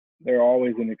they're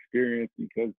always an experience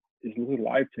because it's a little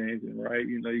life changing, right?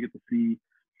 You get to see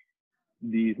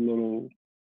these little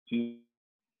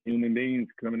human beings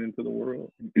coming into the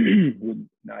world with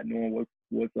not knowing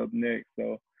what's up next.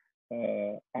 So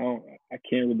I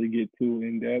can't really get too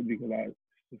in depth because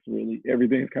it's really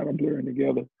everything's kind of blurring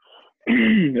together.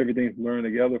 Everything's blurring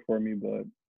together for me, but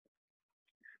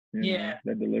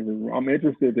that delivery. I'm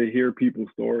interested to hear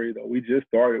people's story though. We just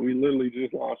started. We literally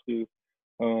just launched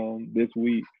this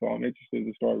week, so I'm interested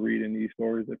to start reading these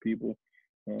stories that people.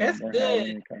 That's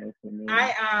good.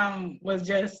 I was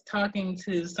just talking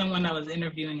to someone I was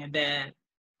interviewing, a dad,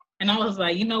 and I was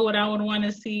like, what I would want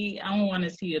to see? I would want to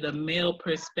see the male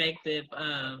perspective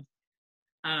of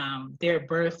their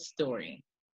birth story.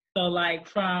 So like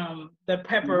from the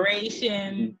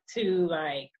preparation to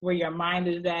like where your mind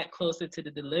is at, closer to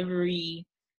the delivery,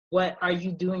 what are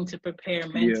you doing to prepare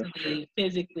mentally,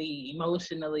 physically,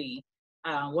 emotionally?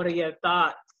 What are your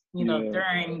thoughts,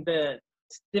 during the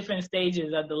different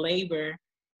stages of the labor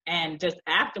and just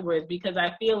afterwards? Because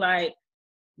I feel like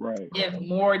if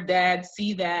more dads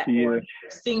see that, or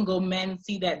single men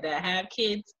see that have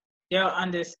kids, they'll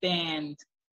understand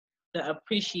the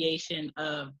appreciation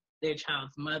of their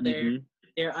child's mother,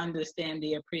 their understand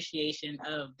the appreciation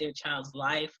of their child's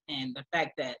life and the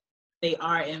fact that they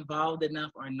are involved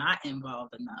enough or not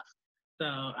involved enough.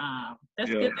 So that's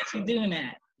good that you're doing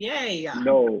that. Yay.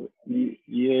 No,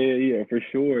 yeah, for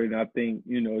sure. And I think,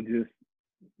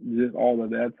 just all of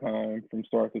that time from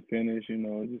start to finish,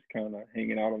 just kind of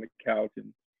hanging out on the couch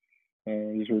and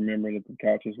just remembering that the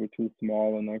couches were too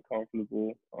small and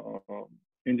uncomfortable,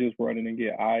 and just running and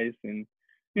get ice and,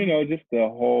 just the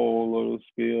whole little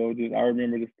spiel. I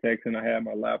remember just texting, I had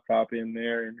my laptop in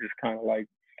there and just kind of like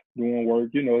doing work.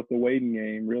 It's a waiting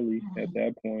game really at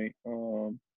that point.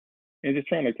 And just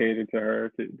trying to cater to her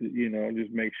to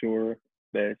just make sure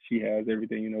that she has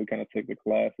everything, kind of take the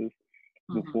classes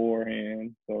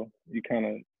beforehand. So you kind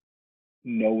of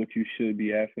know what you should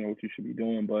be asking or what you should be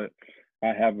doing. But I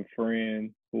have a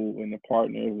friend and the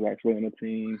partner who's actually on the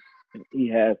team.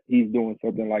 And he's doing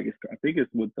something like, I think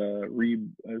it's with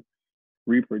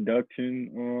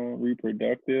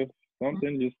reproductive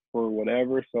something, just for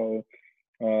whatever. So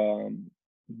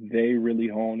they really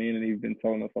hone in, and he's been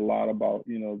telling us a lot about,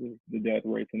 the death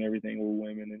rates and everything with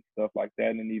women and stuff like that.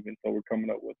 And even so, we're coming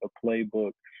up with a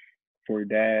playbook for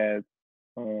dads.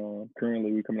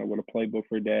 Currently, we're coming up with a playbook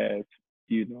for dads,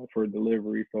 for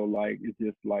delivery. So like, it's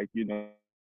just like,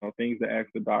 things to ask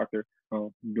the doctor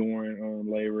during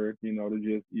labor, to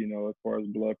just, as far as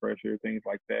blood pressure, things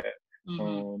like that.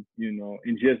 And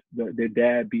just the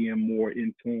dad being more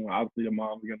in tune. Obviously, the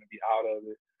mom's going to be out of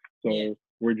it. So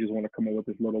we just want to come up with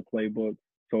this little playbook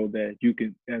so that you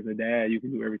can, as a dad, you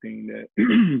can do everything that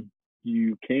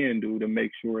you can do to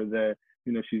make sure that,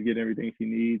 she's getting everything she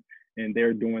needs and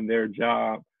they're doing their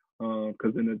job.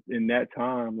 Because in that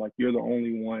time, like, you're the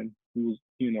only one who's,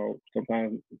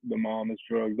 sometimes the mom is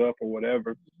drugged up or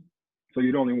whatever. So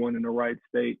you're the only one in the right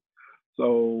state.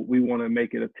 So we want to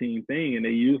make it a team thing. And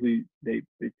they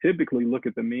typically look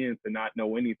at the men to not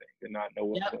know anything, to not know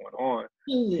what's going on.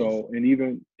 So, and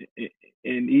even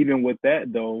with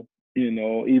that though,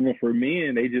 even for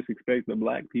men, they just expect the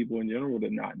Black people in general to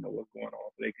not know what's going on.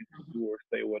 So they can just do or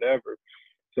say whatever.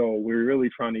 So we're really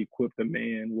trying to equip the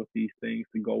man with these things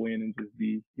to go in and just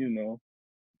be,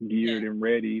 geared and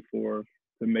ready to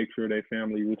make sure their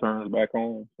family returns back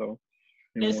home. So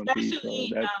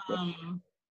especially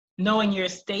knowing your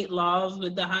state laws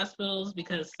with the hospitals,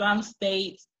 because some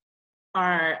states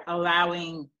are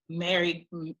allowing married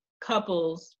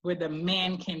couples where the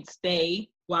man can stay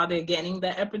while they're getting the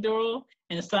epidural,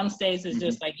 and some states it's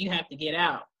just like you have to get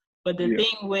out. But the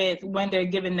thing with when they're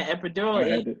given the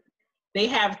epidural is they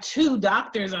have two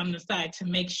doctors on the side to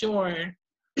make sure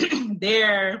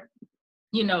they're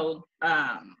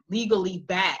legally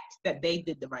backed that they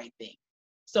did the right thing.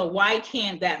 So why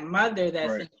can't that mother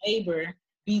that's in labor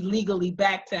be legally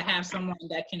backed to have someone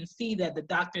that can see that the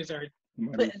doctors are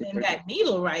putting in that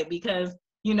needle right? Because,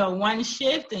 one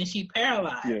shift and she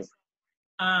paralyzed.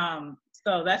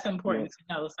 So that's important to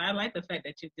know. So I like the fact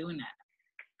that you're doing that.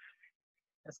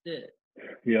 That's good.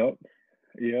 Yep.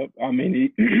 I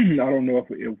mean, I don't know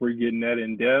if we're getting that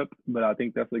in depth, but I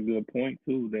think that's a good point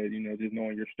too, that, just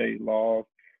knowing your state laws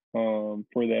for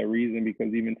that reason,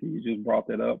 because even till you just brought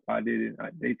that up,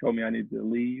 they told me I needed to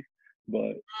leave.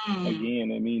 But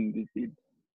again, I mean,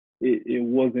 it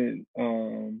wasn't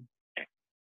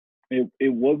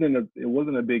it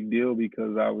wasn't a big deal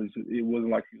because it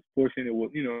wasn't like she was pushing it,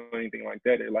 was anything like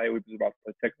that. It was just about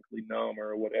technically numb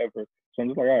or whatever. So I'm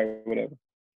just like, all right, whatever,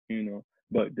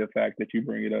 But the fact that you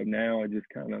bring it up now, it just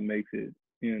kind of makes it,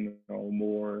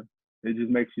 more. It just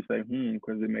makes you say,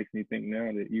 because it makes me think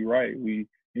now that you're right.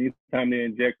 Anytime they're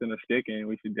injecting a stick in,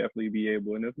 we should definitely be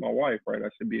able, and it's my wife, right? I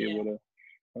should be able to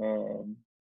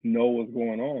know what's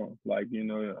going on. Like,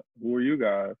 who are you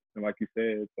guys? And like you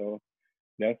said, so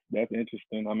that's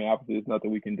interesting. I mean, obviously there's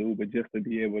nothing we can do, but just to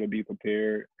be able to be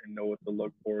prepared and know what to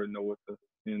look for and know what to,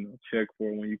 check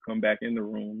for when you come back in the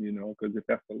room, because if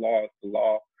that's the law, it's the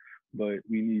law. But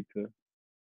we need to,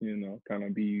 kind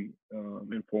of be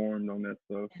informed on that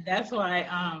stuff. And that's why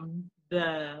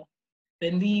the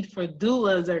need for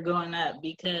doulas are going up,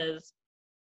 because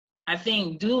I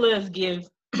think doulas give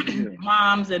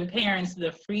moms and parents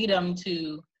the freedom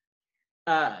to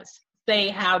say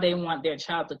how they want their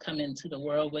child to come into the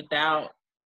world without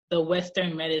the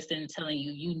Western medicine telling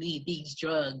you need these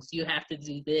drugs, you have to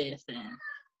do this, and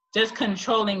just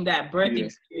controlling that birth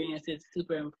experience is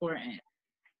super important.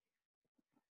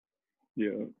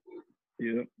 Yeah.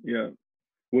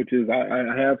 Which is, I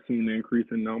have seen an increase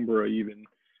in number, even,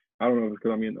 I don't know if it's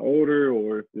because I'm getting older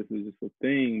or if this is just a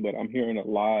thing, but I'm hearing a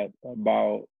lot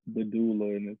about the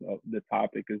doula, and the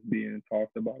topic is being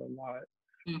talked about a lot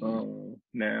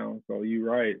now. So you're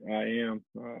right. I am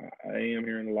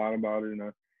hearing a lot about it, and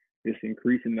it's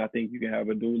increasing. I think you can have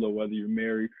a doula whether you're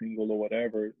married, single, or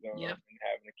whatever, Yep. and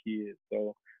having a kid.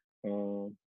 So,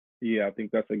 yeah, I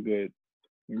think that's a good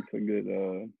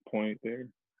point there.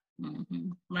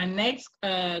 My next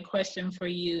question for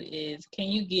you is, can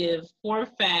you give 4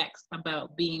 facts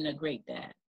about being a great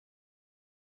dad?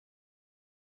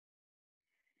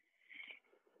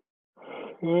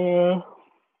 I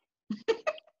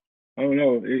don't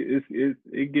know.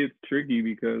 It gets tricky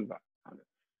because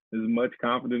as much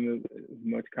confidence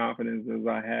as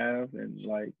I have, and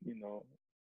like, you know,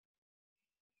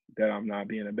 that I'm not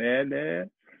being a bad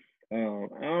dad. I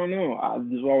don't know. I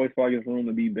just always feel like it's room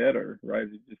to be better, right?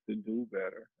 Just to do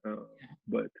better.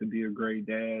 But to be a great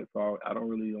dad, so I don't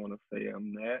really want to say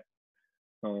I'm that.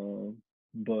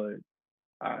 But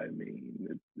I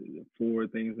mean, the 4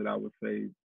 things that I would say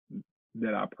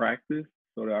that I practice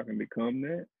so that I can become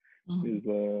that is,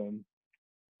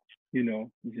 you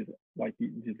know, just like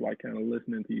kind of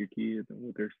listening to your kids and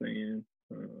what they're saying.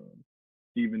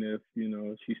 Even if, you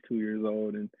know, she's 2 years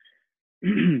old and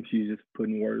she's just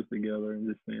putting words together and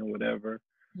just saying whatever.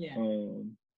 Yeah.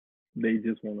 They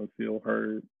just want to feel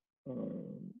heard.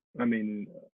 I mean,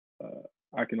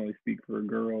 I can only speak for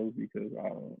girls because I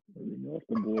don't really know if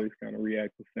the boys kind of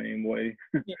react the same way.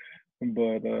 Yeah.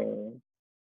 But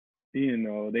you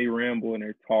know, they ramble and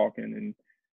they're talking, and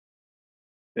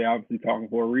they're obviously talking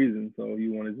for a reason. So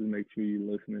you want to just make sure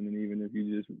you're listening, and even if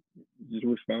you just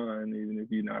respond, even if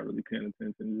you're not really paying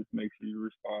attention, just make sure you're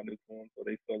responding to them so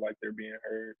they feel like they're being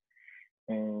heard.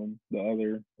 The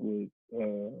other would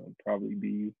probably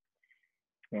be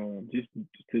just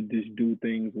to just do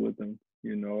things with them.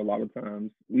 You know, a lot of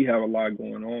times we have a lot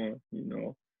going on. You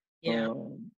know, Yeah.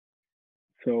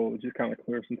 So just kind of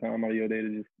clear some time out of your day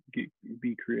to just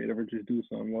be creative or just do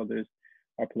something. Whether it's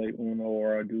I play Uno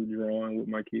or I do drawing with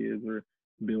my kids or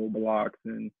build blocks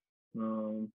and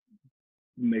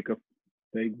make a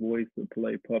fake voice to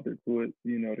play puppets with,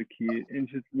 you know, the kid, and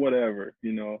just whatever,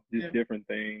 you know, just different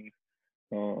things.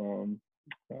 I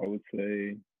would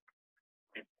say,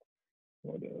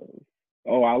 what else?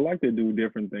 Oh, I like to do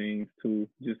different things too.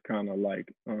 Just kind of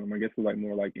like, I guess it's like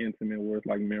more like intimate, where it's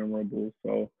like memorable.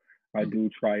 So I do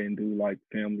try and do like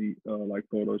family, like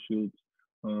photo shoots.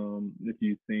 If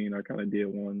you've seen, I kind of did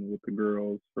one with the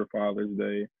girls for Father's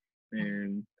Day,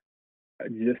 and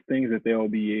just things that they'll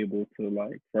be able to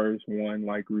like first one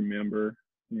like remember,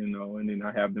 you know, and then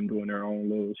I have them doing their own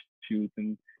little shoots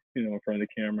and, you know, in front of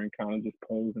the camera and kind of just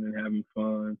posing and having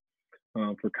fun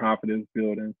for confidence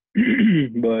building.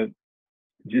 But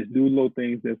just do little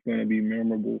things that's going to be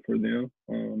memorable for them.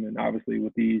 And obviously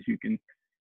with these, you can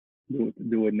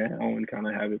do it now and kind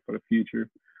of have it for the future.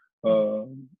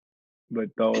 But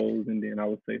those, and then I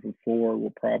would say for 4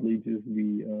 will probably just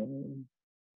be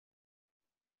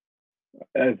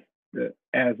as a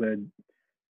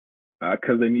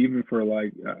because then even for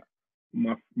like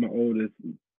my oldest,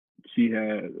 she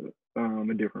had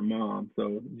a different mom,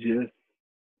 so just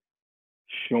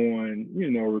showing,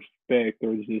 you know, respect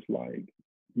or just like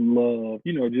love,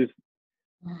 you know, just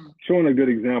showing a good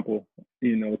example,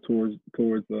 you know, towards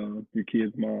your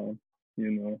kid's mom,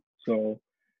 you know. So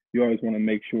you always want to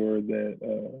make sure that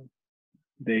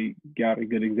they got a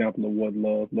good example of what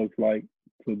love looks like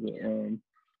to the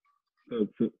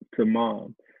to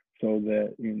mom, so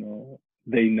that, you know,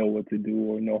 they know what to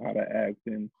do or know how to act,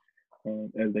 and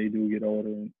as they do get older,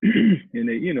 and, and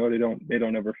they, you know, they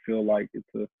don't ever feel like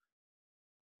it's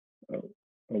a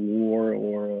war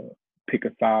or a pick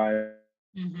a side,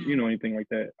 you know, anything like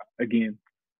that. Again,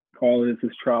 all this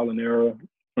is trial and error.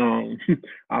 I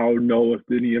don't know if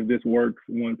any of this works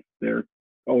once they're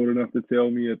old enough to tell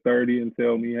me at 30 and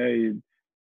tell me, hey,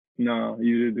 nah,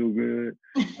 you didn't do good.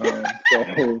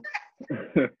 So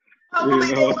you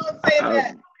know,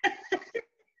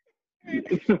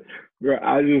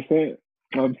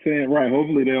 I'm saying, right,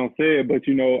 hopefully they don't say it, but,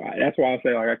 you know, that's why I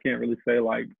say, like, I can't really say,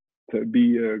 like, to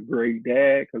be a great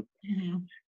dad, because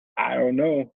I don't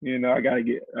know, you know,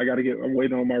 I'm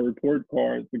waiting on my report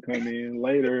cards to come in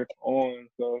later on,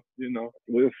 so, you know,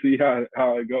 we'll see how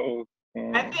it goes.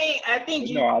 I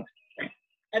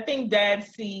think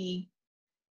dads see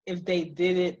if they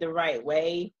did it the right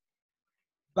way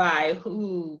by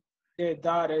who their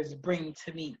daughters bring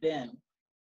to meet them.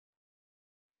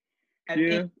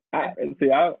 I'm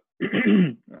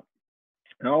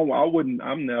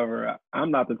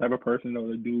not the type of person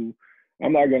though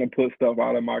I'm not going to put stuff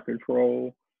out of my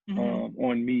control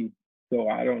on me. So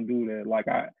I don't do that. Like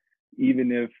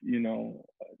even if, you know,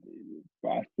 if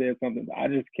I said something, I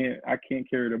can't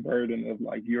carry the burden of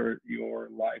like your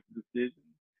life decision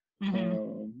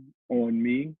on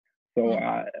me. So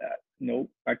nope,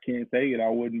 I can't take it. I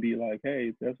wouldn't be like,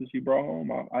 hey, that's what she brought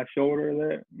home. I showed her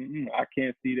that. I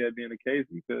can't see that being the case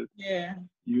because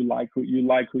you like who you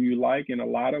like, and a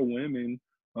lot of women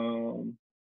and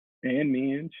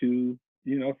men choose.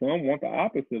 Some want the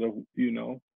opposite of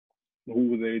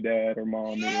who their dad or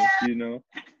mom is.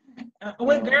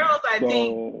 With girls, I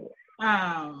think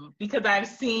because I've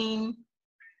seen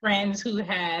friends who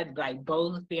had like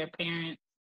both their parents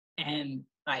and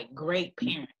like great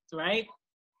parents, right?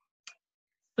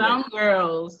 Some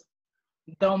girls,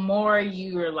 the more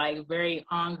you are like very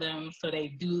on them so they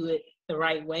do it the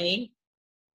right way,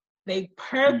 they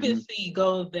purposely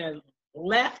go the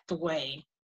left way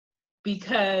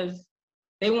because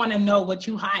they want to know what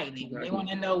you hiding. Exactly. They want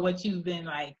to know what you've been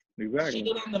like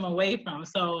shielding them away from.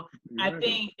 So I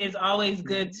think it's always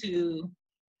good to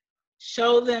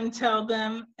show them, tell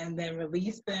them, and then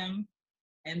release them,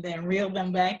 and then reel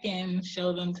them back in,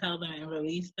 show them, tell them, and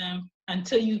release them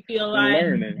until you feel like,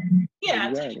 until you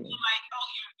feel like, oh,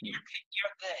 you're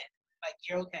good, like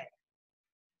you're okay.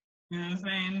 You know what I'm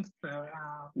saying? So,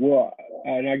 well,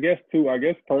 and I guess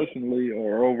personally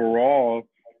or overall,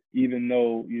 even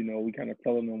though we kind of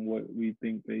telling them what we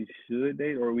think they should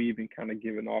date, or we even kind of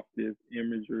giving off this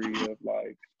imagery of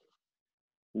like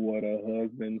what a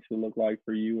husband should look like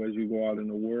for you as you go out in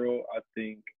the world, I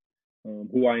think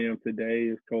who I am today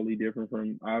is totally different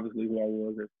from obviously who I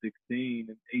was at 16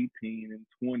 and 18 and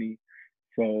 20.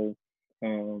 So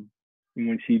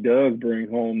when she does bring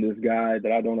home this guy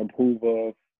that I don't approve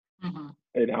of,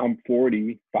 and I'm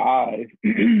 45,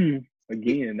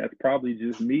 again, that's probably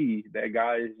just me. That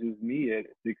guy is just me at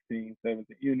 16,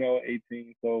 17,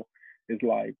 18. So it's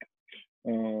like,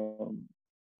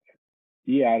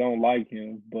 I don't like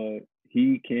him, but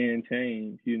he can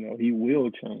change. He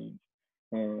will change.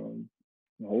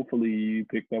 Hopefully you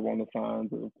picked up on the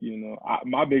signs of,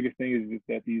 my biggest thing is just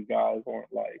that these guys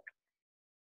aren't like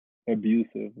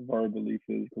abusive, verbally,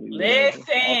 physically.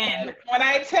 Listen, when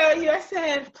I tell you, I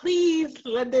said, please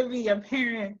let there be a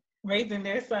parent raising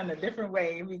their son a different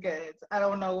way, because I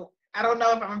don't know if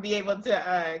I'm gonna be able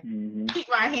to keep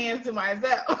my hands to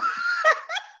myself.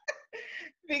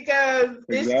 Because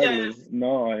it's just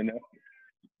no, I know.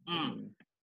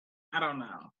 I don't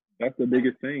know. That's the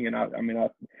biggest thing, and I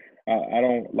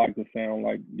don't like to sound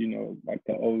like like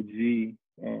the OG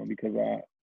because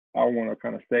I want to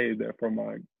kind of save that for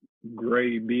my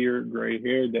gray beard, gray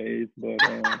hair days, but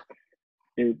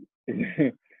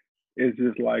it's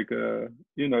just like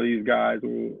these guys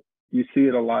you see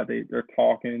it a lot. They're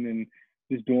talking and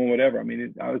just doing whatever. I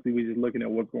mean, obviously we're just looking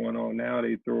at what's going on now.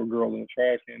 They throw a girl in the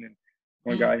trash can, and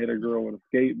one guy hit a girl with a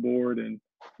skateboard, and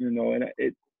and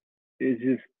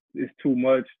it's too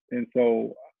much. And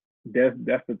so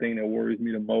that's the thing that worries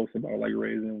me the most about like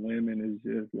raising women, is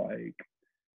just like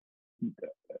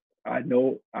I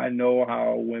know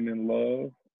how women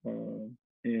love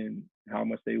and how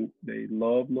much they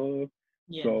love.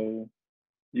 Yeah. So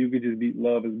you could just be,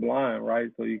 love is blind,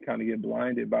 right? So you kind of get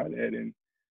blinded by that and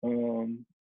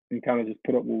kind of just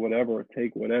put up with whatever or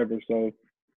take whatever. So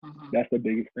that's the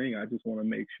biggest thing. I just want to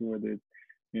make sure that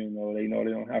they know they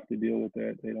don't have to deal with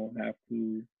that. They don't have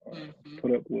to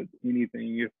put up with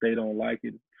anything if they don't like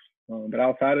it. But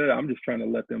outside of that, I'm just trying to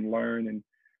let them learn and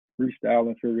freestyle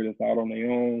and figure this out on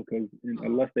their own, because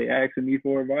unless they asking me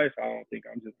for advice, I don't think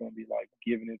I'm just going to be like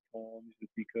giving it to them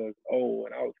just because,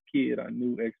 when I was a kid, I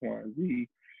knew X, Y, and Z.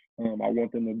 I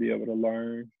want them to be able to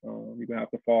learn. You're going to have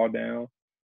to fall down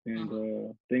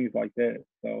and things like that.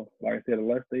 So like I said,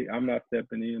 I'm not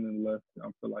stepping in unless I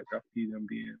feel like I see them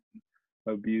being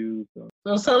abused.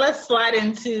 So let's slide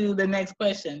into the next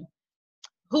question.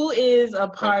 Who is a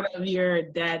part of your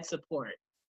dad support?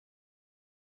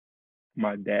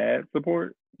 My dad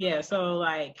support? Yeah, so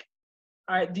like,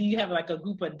 do you have like a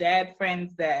group of dad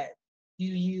friends that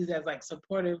you use as like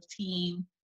supportive team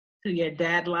to your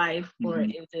dad life, or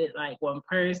is it like one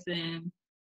person?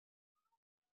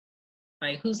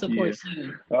 Like, who supports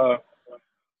you? The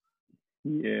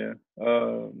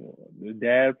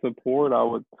dad support,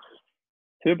 I'll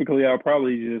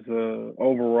probably just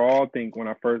overall think when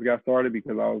I first got started,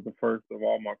 because I was the first of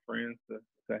all my friends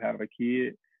to have a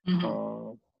kid.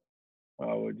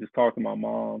 I would just talk to my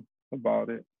mom about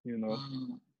it,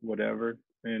 whatever.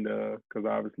 And because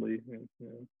obviously,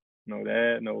 no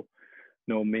dad, no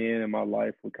men in my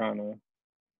life were kind of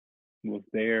was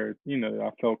there. I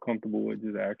felt comfortable with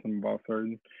just asking about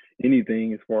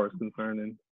anything as far as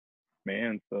concerning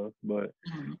man stuff. But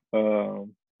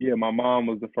my mom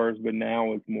was the first, but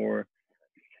now it's more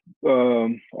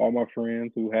all my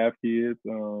friends who have kids.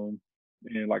 And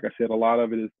like I said, a lot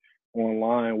of it is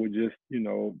online with just,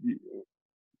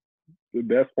 the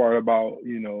best part about,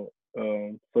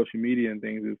 social media and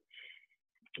things is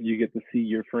you get to see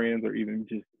your friends or even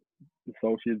just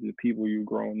associates, the people you've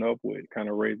grown up with, kind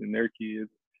of raising their kids.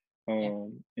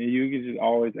 And you can just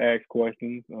always ask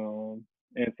questions.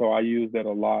 And so I use that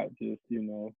a lot, just,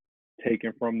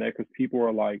 taking from that, because people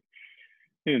are like,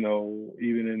 even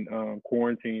in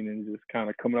quarantine and just kind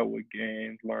of coming up with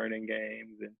games, learning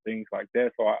games and things like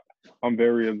that. So I'm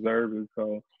very observant.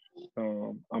 So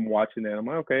I'm watching that. I'm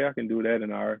like, okay, I can do that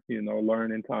in our,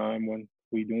 learning time when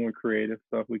we doing creative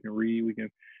stuff. We can read, we can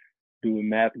do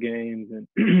math games. And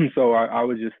so I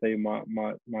would just say my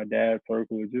dad's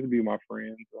circle would just be my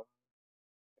friends.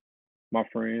 My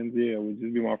friends, yeah, would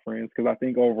just be my friends. Because I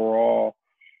think overall,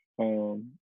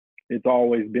 it's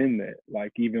always been that.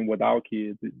 Like, even without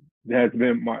kids, that's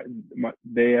been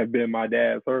they have been my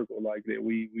dad's circle. Like, that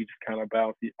we just kind of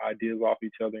bounce the ideas off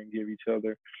each other and give each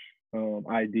other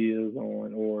ideas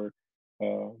on, or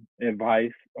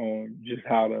advice on just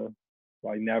how to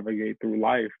like navigate through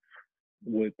life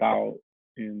without,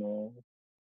 well,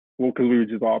 because we were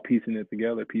just all piecing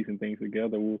things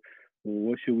together. Well,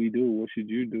 what should we do? What should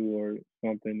you do? Or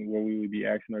something where we would be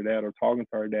asking our dad or talking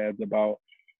to our dads about.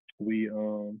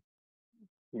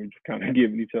 We're just kind of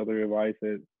giving each other advice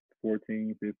at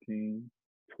 14, 15,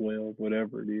 12,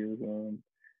 whatever it is. And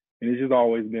it's just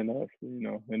always been us, and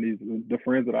the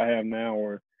friends that I have now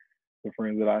are the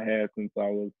friends that I had since I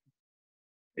was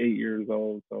 8 years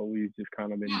old. So we've just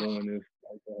kind of been doing this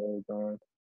like the whole time.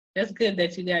 That's good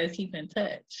that you guys keep in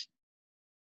touch.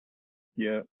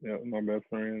 Yeah, my best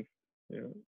friends.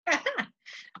 Yeah.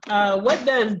 What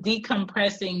does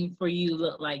decompressing for you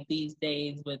look like these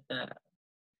days with the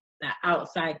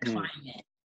outside climate?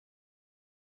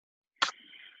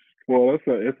 Well,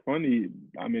 it's funny.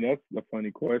 I mean, that's a funny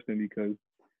question, because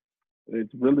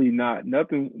it's really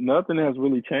nothing has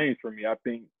really changed for me. I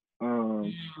think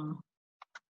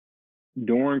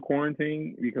during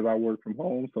quarantine, because I work from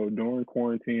home, so during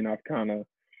quarantine I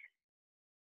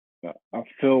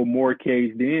feel more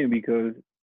caged in, because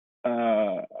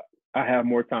I have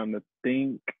more time to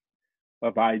think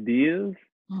of ideas,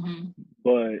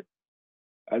 but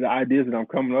the ideas that I'm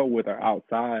coming up with are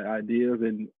outside ideas,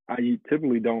 and I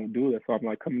typically don't do that. So I'm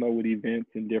like coming up with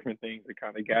events and different things and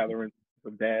kind of gatherings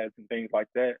of dads and things like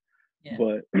that. Yeah.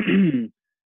 But I'm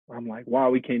like,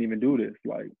 wow, we can't even do this.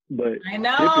 Like, but I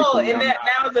know, and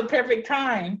now is the perfect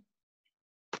time.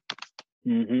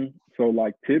 So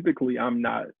like, typically I'm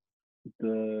not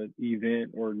the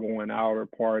event or going out or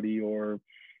party, or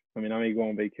I may go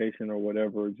on vacation or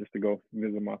whatever just to go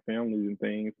visit my families and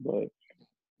things, but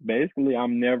basically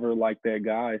I'm never like that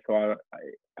guy. So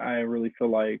I really feel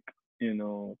like,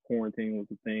 quarantine was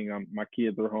the thing. My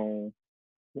kids are home,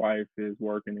 wife is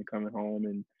working and coming home,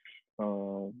 and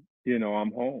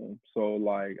I'm home. So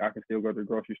like, I can still go to the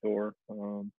grocery store.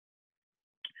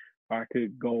 I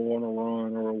could go on a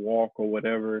run or a walk or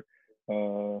whatever,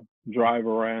 drive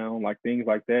around, like things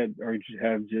like that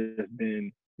have just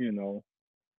been,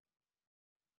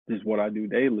 just what I do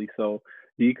daily. So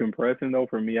decompressing though,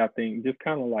 for me, I think just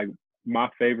kind of like my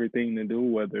favorite thing to do,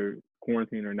 whether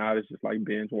quarantine or not, is just like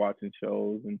binge watching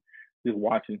shows and just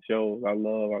watching shows. I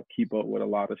keep up with a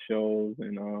lot of shows,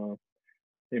 and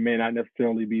it may not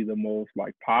necessarily be the most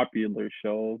like popular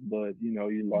shows, but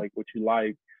you like what you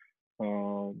like.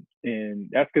 And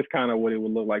that's just kind of what it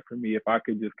would look like for me. If I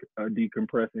could just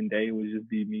decompressing day would just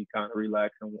be me kind of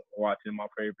relaxing, watching my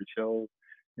favorite shows,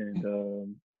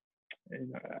 and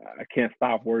I can't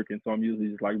stop working, so I'm usually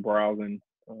just like browsing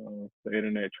the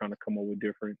internet, trying to come up with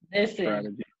different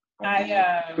strategies.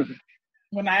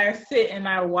 When I sit and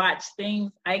I watch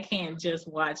things, I can't just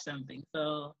watch something.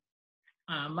 So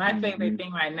my favorite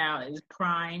thing right now is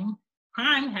Prime.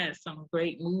 Prime has some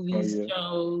great movies,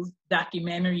 shows,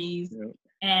 documentaries,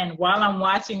 and while I'm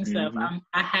watching stuff,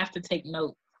 I have to take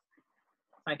notes.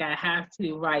 Like, I have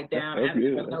to write down a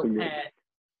notepad.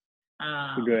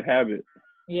 It's a good habit.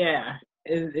 Yeah,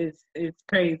 it's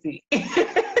crazy.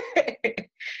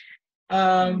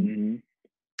 I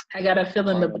got to fill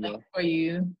in the blank for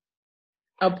you.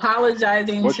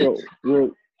 Apologizing.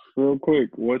 Real quick,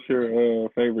 what's your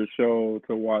favorite show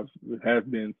to watch? It has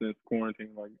been since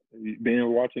quarantine. Like, have you been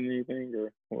watching anything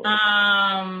or?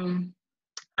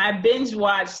 I binge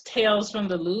watched Tales from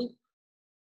the Loop.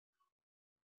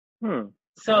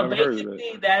 So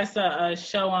basically, that's a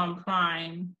show on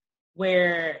Prime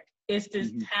where it's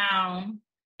this town,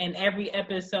 and every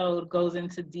episode goes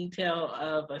into detail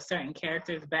of a certain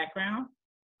character's background.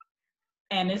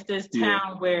 And it's this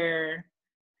town where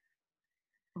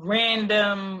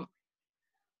random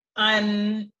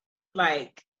earth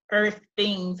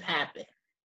things happen.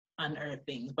 Unearthed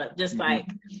things, but just like,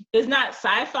 it's not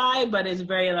sci-fi, but it's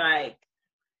very like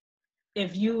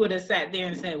if you would have sat there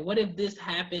and said, what if this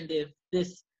happened, if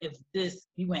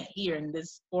you went here in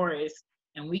this forest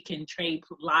and we can trade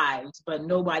lives, but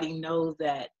nobody knows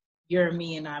that you're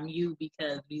me and I'm you,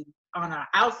 because we, on our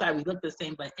outside, we look the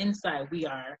same, but inside we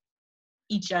are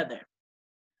each other.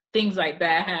 Things like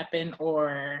that happen,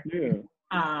 or,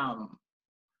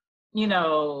 you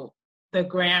know, the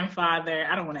grandfather,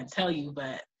 I don't want to tell you,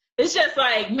 but it's just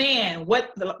like, man,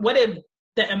 what if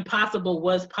the impossible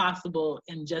was possible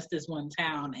in just this one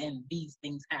town and these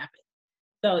things happen?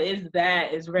 So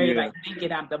it's very like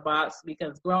thinking out the box,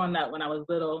 because growing up when I was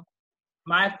little,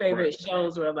 my favorite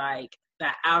shows were like The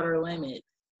Outer Limits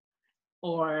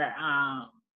or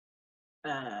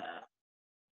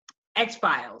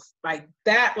X-Files. Like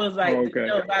that was like the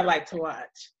shows I like to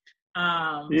watch.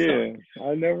 I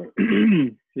never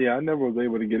was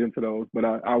able to get into those, but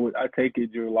I take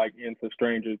it you're like into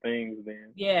Stranger Things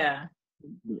then. Yeah.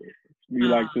 You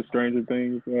like the Stranger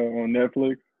Things on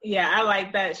Netflix? Yeah, I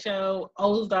like that show.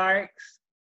 Ozarks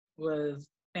was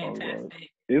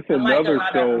fantastic. It's another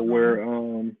show where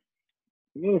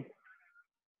go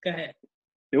ahead.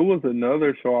 It was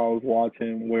another show I was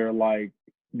watching where like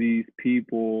these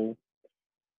people,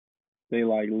 they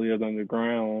like lived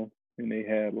underground and they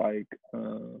had like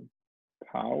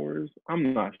powers.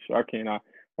 I'm not sure. I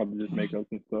probably just make up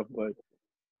some stuff, but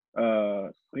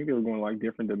I think they were going like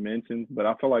different dimensions, but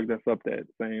I feel like that's up that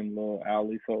same little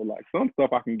alley. So like some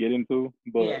stuff I can get into,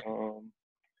 but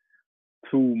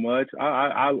too much.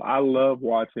 I love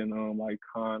watching like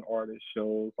con artist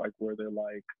shows, like where they're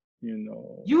like, you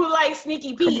know, you like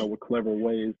Sneaky Pete coming up with clever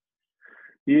ways.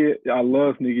 Yeah, I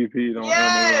love Sneaky Pete on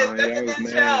Amazon. That's a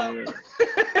good show.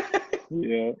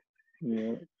 Yeah.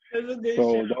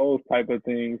 So those type of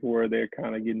things where they're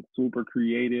kind of getting super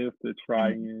creative to try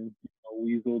and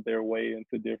weasel their way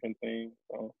into different things.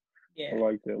 So I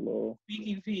like that little.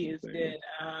 Sneaky Pete is good.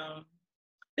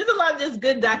 There's a lot of just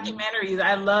good documentaries.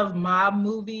 I love mob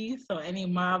movies, so any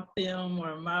mob film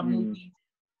or mob movie.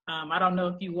 I don't know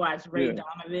if you watch Ray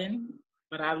Donovan,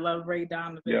 but I love Ray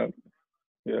Donovan.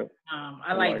 Yeah.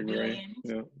 I like Billions.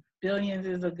 Yeah. Billions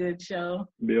is a good show.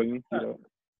 Billions. So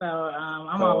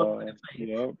I'm all over the place.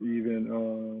 Yep.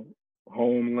 Even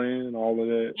Homeland, all of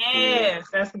that. Yes,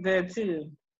 that's good too.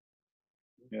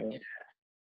 Yeah.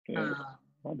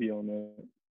 I'll be on that.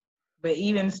 But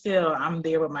even still, I'm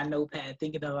there with my notepad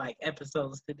thinking of like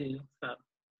episodes to do. So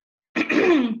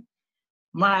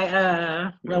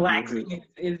my relaxing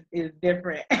is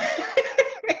different.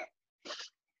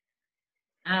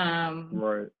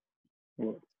 Right.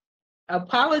 What?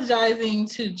 Apologizing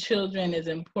to children is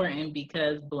important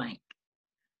because blank.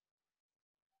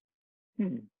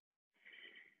 I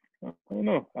don't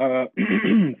know.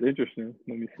 It's interesting.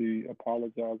 Let me see.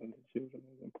 Apologizing to children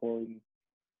is important.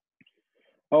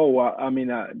 Oh, I mean,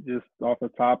 just off the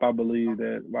top, I believe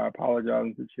that by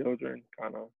apologizing to children,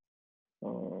 kind of,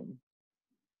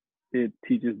 it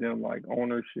teaches them like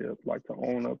ownership, like to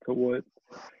own up to what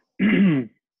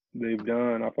they've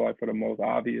done. I feel like for the most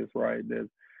obvious, right, that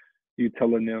you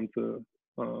telling them to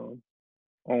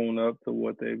own up to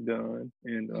what they've done,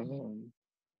 and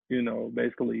you know,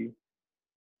 basically,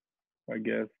 I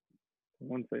guess I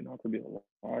wouldn't say not to be a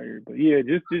liar, but yeah, it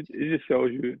just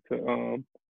shows you to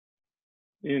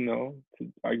you know,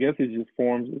 I guess it just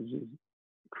forms as just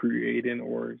creating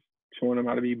or showing them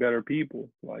how to be better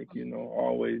people. Like, you know,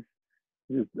 always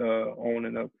just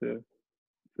owning up to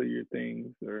your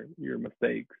things or your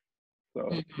mistakes. So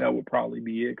that would probably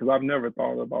be it. Because I've never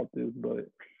thought about this, but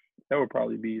that would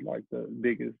probably be like the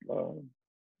biggest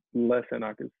lesson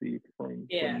I could see from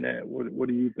that. What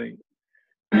do you think?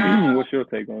 What's your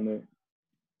take on that?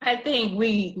 I think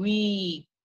we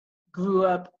grew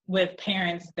up with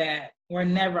parents that were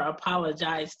never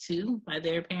apologized to by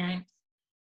their parents.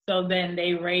 So then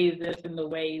they raised us in the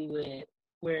way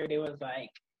where they was like,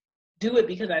 do it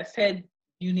because I said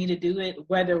you need to do it.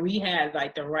 Whether we had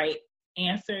like the right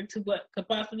answer to what could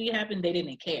possibly happen, they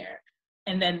didn't care.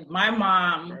 And then my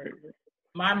mom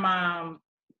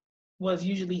was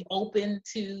usually open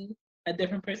to a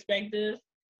different perspective,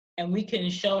 and we can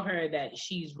show her that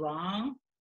she's wrong,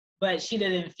 but she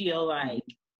didn't feel like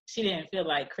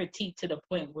critique to the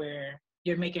point where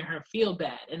you're making her feel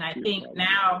bad. And I think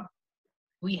now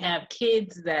we have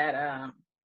kids that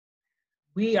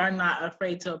we are not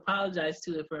afraid to apologize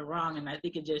to if we're wrong, and I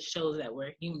think it just shows that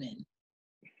we're human.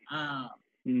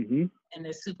 And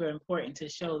it's super important to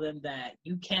show them that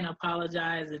you can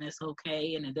apologize and it's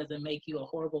okay, and it doesn't make you a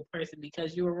horrible person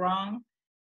because you were wrong.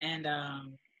 And I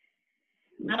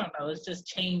don't know, it's just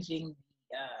changing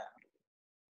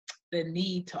the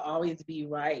need to always be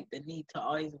right, the need to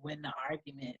always win the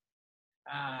argument,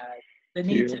 the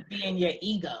need to be in your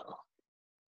ego.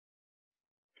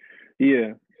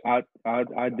 Yeah, I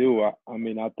do. I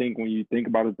mean, I think when you think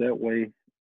about it that way,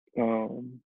 because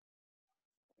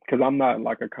I'm not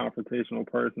like a confrontational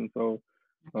person, so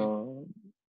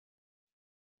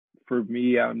for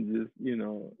me, I'm just,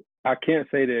 I can't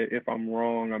say that if I'm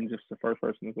wrong, I'm just the first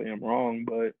person to say I'm wrong,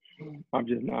 but I'm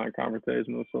just not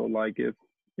confrontational. So like if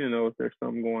there's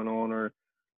something going on, or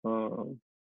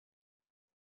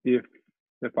if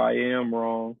I am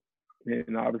wrong,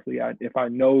 and obviously if I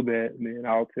know that, then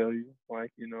I'll tell you,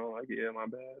 like, yeah, my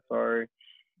bad, sorry.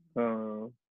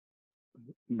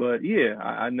 But yeah,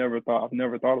 I've never thought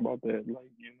about that,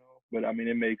 like, but I mean,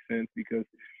 it makes sense, because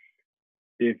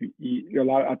if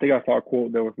I think I saw a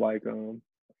quote that was like,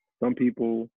 some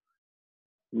people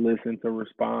listen to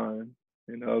respond,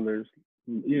 and others,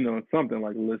 something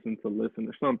like listen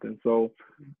or something. So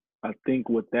I think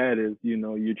with that is,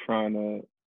 you're trying to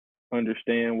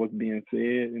understand what's being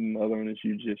said, and the other one is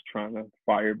you just trying to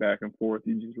fire back and forth.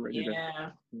 You just ready to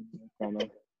kind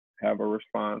of have a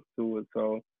response to it.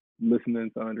 So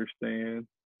listening to understand,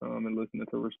 and listening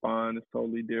to respond is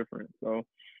totally different. So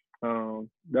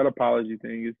that apology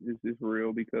thing is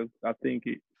real, because I think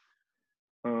it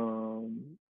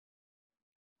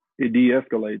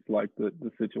de-escalates like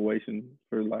the situation,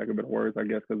 for lack of better words, I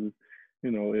guess, because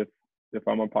if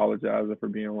I'm apologizing for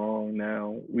being wrong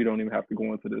now, we don't even have to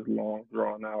go into this long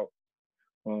drawn out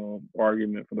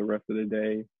argument for the rest of the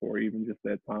day, or even just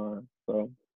that time.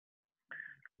 So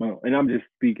and I'm just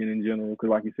speaking in general, because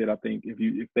like you said, I think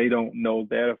if they don't know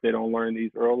that, if they don't learn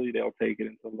these early, they'll take it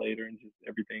until later, and just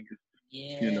everything is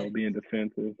being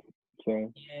defensive.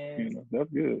 So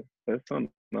that's good. That's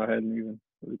something I hadn't even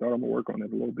really thought. I'm gonna work on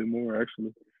it a little bit more,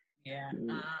 actually. Yeah.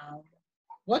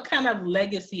 What kind of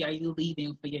legacy are you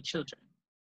leaving for your children?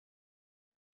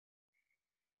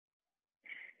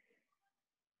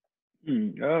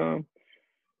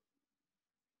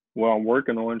 Well, I'm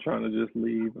working on trying to just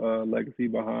leave a legacy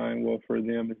behind. Well, for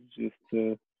them, it's just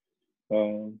to,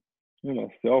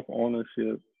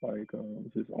 self-ownership, like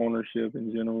just ownership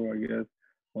in general, I guess.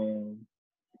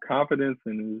 Confidence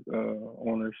and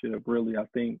ownership, really. I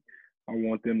think I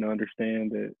want them to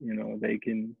understand that, they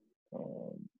can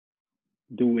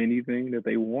do anything that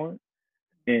they want,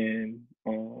 and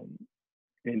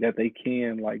that they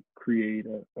can, like, create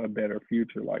a better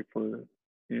future, like, for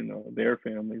their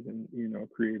families, and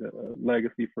create a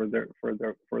legacy for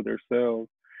themselves,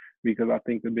 because I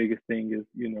think the biggest thing is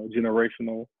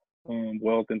generational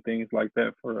wealth and things like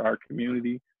that for our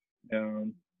community.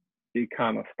 It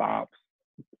kind of stops.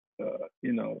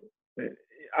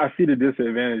 I see the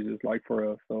disadvantages, like, for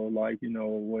us. So, like,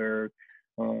 where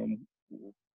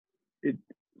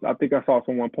I think I saw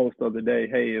someone post the other day,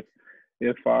 hey,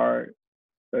 if our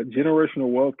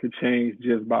generational wealth could change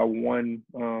just by one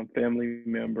family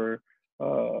member,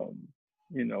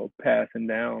 passing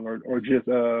down, or just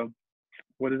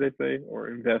what did they say, or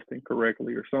investing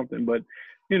correctly or something. But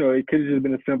it could have just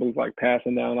been as simple as like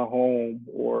passing down a home,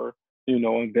 or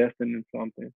investing in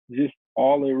something. Just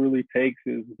all it really takes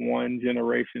is one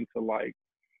generation to, like,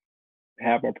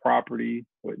 have a property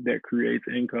that creates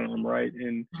income, right?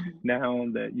 And now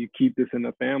that you keep this in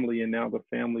the family, and now the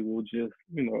family will just,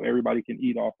 everybody can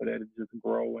eat off of that and just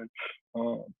grow, and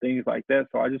things like that.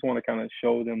 So I just want to kind of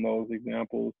show them those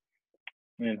examples,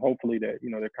 and hopefully that,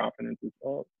 their confidence is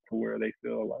up to where they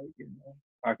feel like,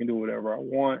 I can do whatever I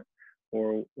want,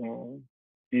 or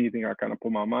anything I kind of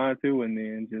put my mind to, and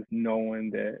then just knowing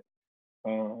that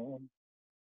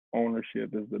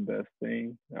ownership is the best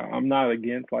thing. I'm not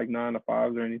against like 9 to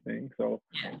 5s or anything, so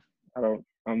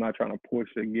I'm not trying to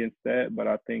push against that, but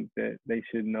I think that they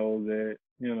should know that,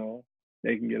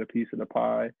 they can get a piece of the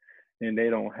pie, and they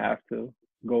don't have to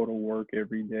go to work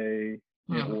every day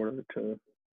in order to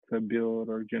build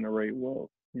or generate wealth,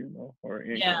 or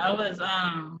income. Yeah,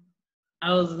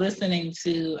 I was listening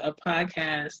to a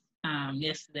podcast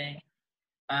yesterday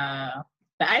that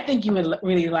I think you would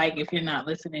really like if you're not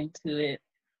listening to it.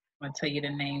 I'm going to tell you the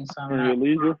name. Earn Your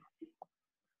Leisure?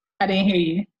 I didn't hear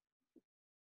you.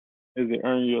 Is it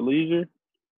Earn Your Leisure?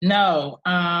 No.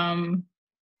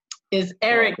 It's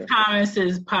Eric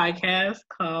Thomas's podcast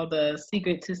called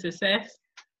Secret to Success.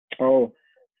 Oh.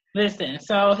 Listen,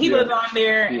 so he was on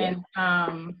there, and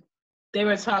they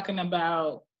were talking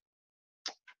about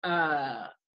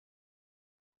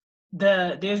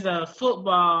there's a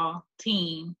football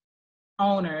team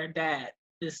owner that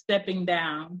is stepping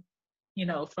down,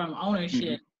 from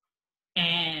ownership.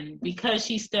 And because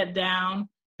she stepped down,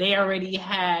 they already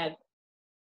had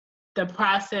the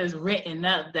process written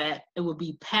up that it would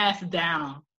be passed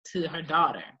down to her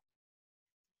daughter.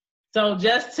 So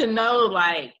just to know,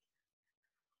 like,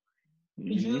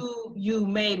 You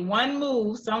made one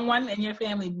move. Someone in your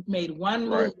family made one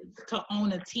move to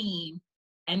own a team,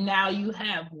 and now you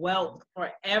have wealth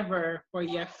forever for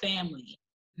your family,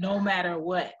 no matter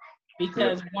what.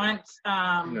 Because once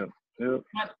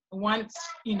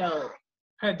you know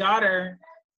her daughter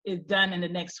is done in the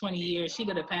next 20 years, she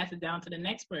gonna pass it down to the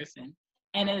next person,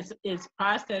 and it's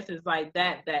processes like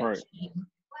that keep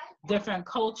different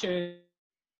cultures.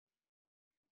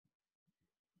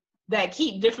 That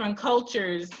keep different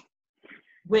cultures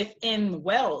within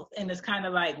wealth. And it's kind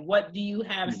of like, what do you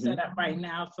have set up right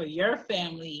now for your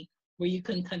family where you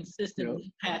can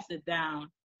consistently pass it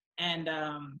down? And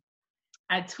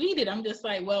I tweeted, I'm just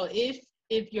like, well,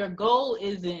 if your goal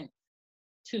isn't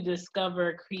to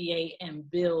discover, create,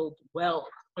 and build wealth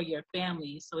for your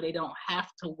family so they don't have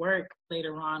to work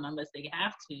later on unless they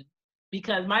have to.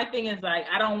 Because my thing is like,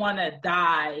 I don't want to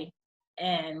die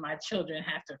and my children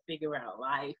have to figure out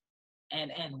life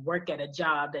and work at a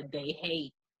job that they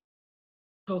hate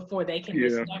before they can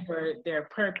discover their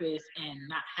purpose and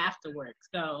not have to work.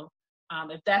 So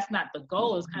if that's not the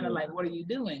goal, it's kind of like, what are you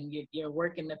doing? You're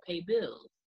working to pay bills.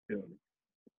 Yeah.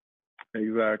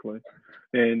 Exactly.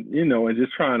 And, you know, and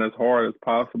just trying as hard as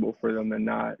possible for them to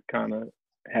not kind of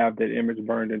have that image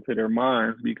burned into their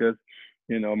minds, because,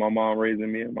 you know, my mom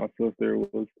raising me and my sister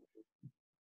was,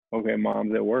 okay,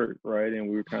 mom's at work, right? And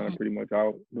we were kind of pretty much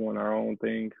out doing our own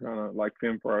thing, kind of like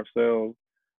fend for ourselves,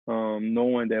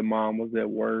 knowing that mom was at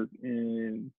work,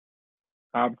 and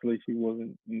obviously she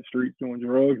wasn't in the streets doing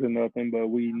drugs or nothing, but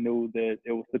we knew that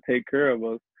it was to take care of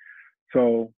us.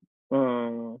 So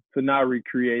to not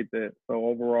recreate that. So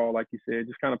overall, like you said,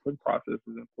 just kind of put processes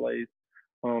in place.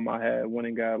 I went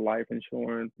and got life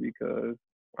insurance because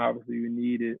obviously you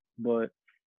need it, but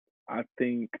I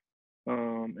think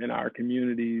in our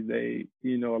community, they,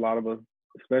 you know, a lot of us,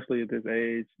 especially at this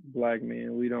age, Black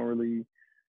men, we don't really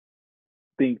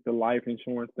think the life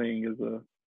insurance thing is a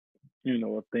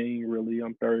thing really.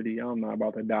 I'm 30. I'm not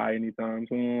about to die anytime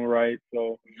soon, right?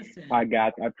 So I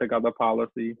took out the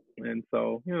policy, and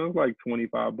so, you know, it's like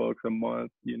 $25 a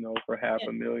month, you know, for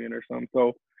 $500,000 or something.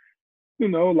 So, you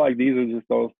know, like these are just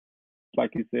those,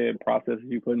 like you said, processes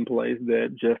you put in place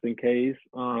that just in case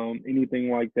anything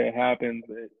like that happens,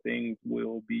 that things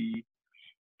will be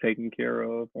taken care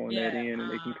of on that end,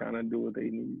 and they can kind of do what they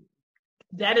need.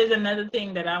 That is another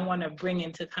thing that I want to bring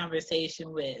into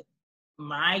conversation with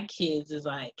my kids is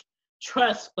like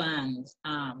trust funds,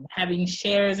 having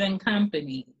shares in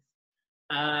companies,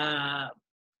 IRA,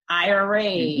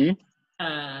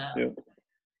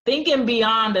 thinking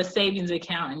beyond a savings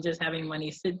account and just having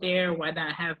money sit there. Why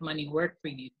not have money work for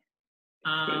you?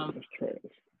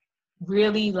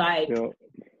 Really, like,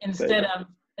 instead of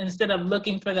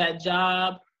looking for that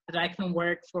job that I can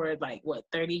work for like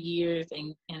 30 years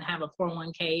and have a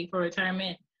 401k for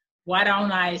retirement, why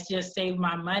don't I just save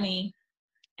my money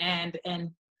and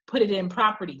put it in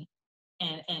property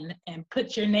and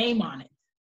put your name on it?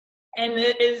 And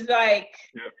it is like,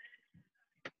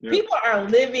 people are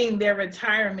living their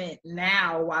retirement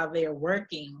now while they're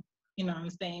working, you know what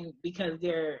I'm saying? Because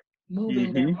they're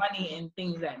moving their money in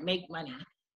things that make money.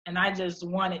 And I just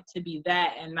want it to be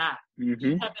that and not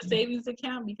you have a savings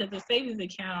account, because the savings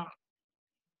account,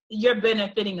 you're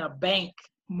benefiting a bank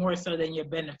more so than you're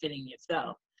benefiting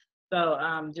yourself. So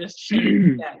just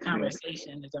sharing that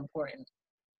conversation is important.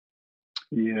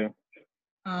 Yeah.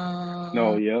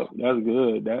 That's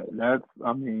good. That's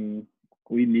I mean,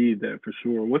 we need that for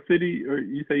sure. What city? Or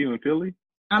you say you in Philly?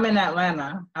 I'm in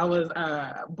Atlanta. I was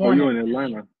born. Oh, you're in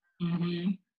Atlanta.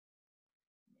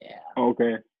 Yeah.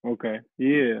 Okay.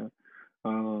 Yeah.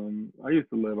 I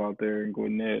used to live out there in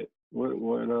Gwinnett.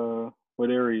 What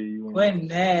area are you in?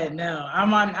 Gwinnett, no.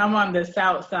 I'm on the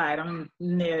south side. I'm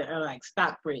near like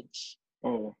Stockbridge.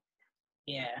 Oh.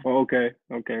 Yeah. Oh, okay.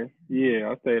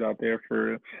 Yeah, I stayed out there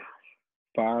for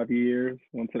 5 years.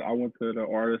 I went to the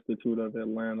Art Institute of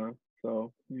Atlanta.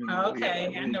 So. You know,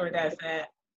 okay, I know where that's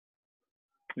at.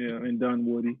 Yeah, in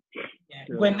Dunwoody. Yeah.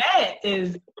 Gwinnett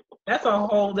that's a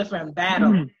whole different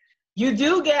battle. You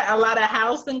do get a lot of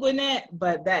house in Gwinnett,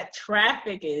 but that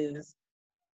traffic is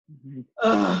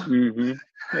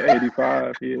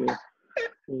 85, yeah.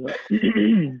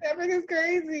 Traffic is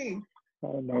crazy. I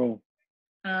know.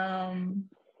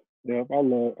 Yeah, I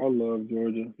love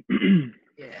Georgia.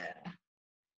 Yeah.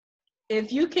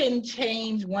 If you can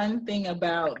change one thing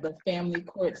about the family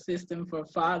court system for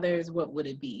fathers, what would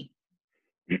it be?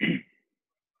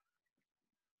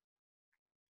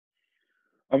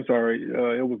 I'm sorry,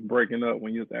 it was breaking up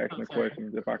when you was asking the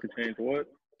questions. If I could change what?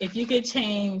 If you could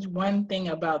change one thing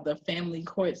about the family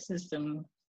court system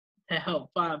to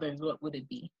help fathers, what would it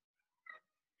be?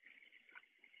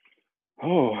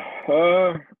 Oh,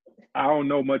 I don't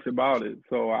know much about it,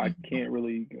 so I can't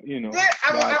really, Yeah,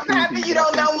 I'm happy you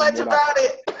don't know much about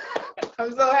it.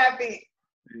 I'm so happy.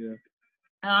 Yeah.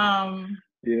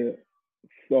 Yeah.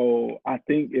 So I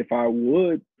think if I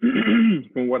would,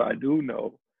 from what I do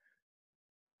know,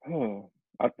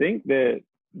 I think that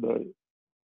the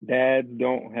dads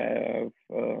don't have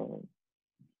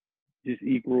just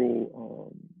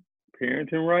equal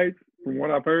parenting rights, from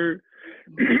what I've heard.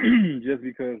 Just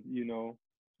because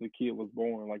the kid was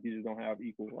born, like you just don't have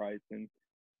equal rights, and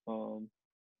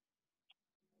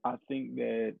I think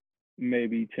that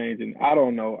maybe changing. I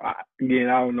don't know. I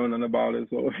don't know nothing about it,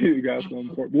 so you got some,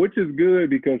 which is good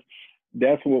because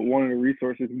that's what one of the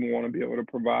resources we want to be able to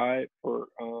provide for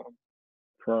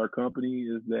our company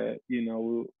is that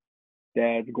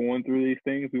dads going through these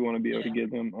things. We want to be able to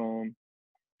give them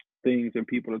things and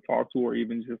people to talk to, or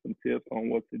even just some tips on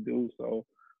what to do. So,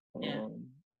 what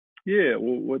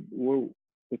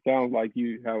it sounds like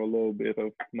you have a little bit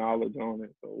of knowledge on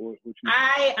it. So, what you?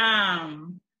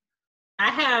 I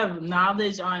have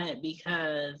knowledge on it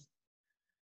because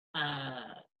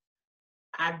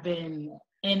I've been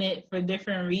in it for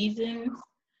different reasons,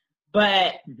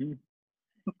 but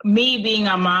me being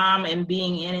a mom and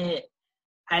being in it,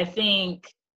 I think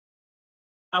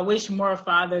I wish more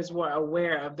fathers were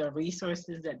aware of the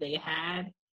resources that they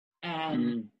had,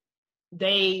 and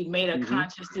they made a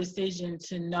conscious decision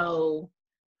to know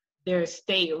their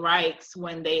state rights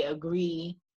when they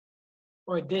agree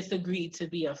or disagree to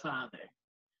be a father.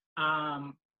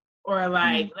 Or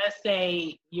like, let's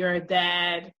say you're a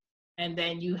dad and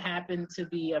then you happen to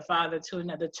be a father to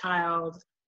another child,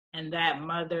 and that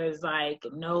mother is like,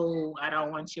 no, I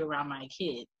don't want you around my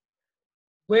kid.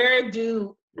 Where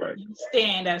do you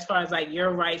stand as far as like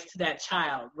your rights to that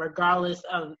child, regardless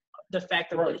of the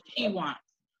fact of what she wants?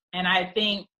 And I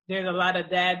think there's a lot of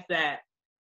dads that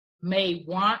may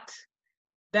want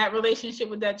that relationship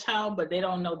with that child, but they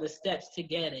don't know the steps to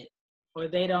get it, or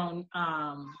they don't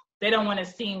want to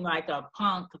seem like a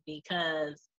punk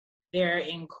because they're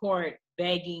in court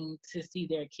begging to see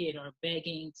their kid or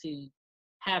begging to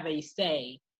have a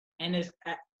say. And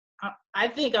I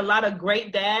think a lot of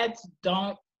great dads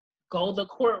don't go the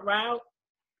court route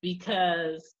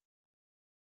because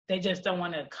they just don't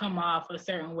want to come off a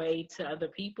certain way to other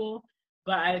people.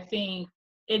 But I think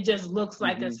it just looks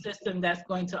like a system that's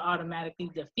going to automatically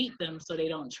defeat them, so they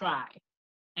don't try.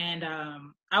 And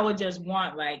I would just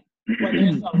want, like, whether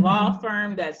it's a law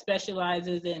firm that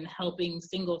specializes in helping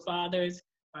single fathers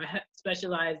or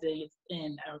specializes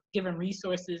in giving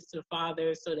resources to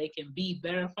fathers so they can be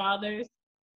better fathers,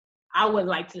 I would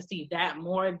like to see that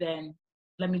more than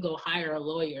let me go hire a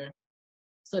lawyer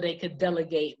so they could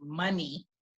delegate money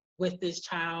with this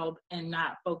child and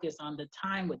not focus on the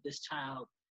time with this child,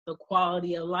 the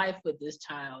quality of life with this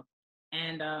child.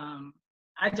 And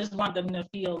I just want them to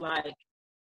feel like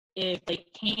if they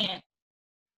can't,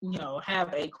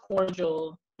 have a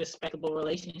cordial, respectable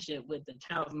relationship with the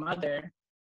child's mother,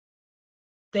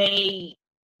 the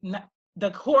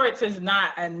courts is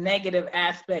not a negative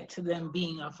aspect to them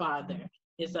being a father.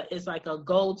 It's like a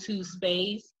go-to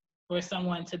space for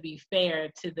someone to be fair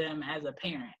to them as a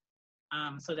parent.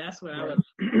 So that's what I would.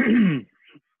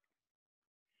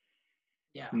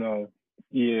 Yeah,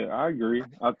 I agree.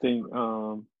 I think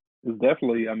it's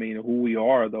definitely, who we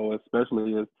are though,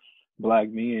 especially as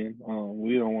Black men.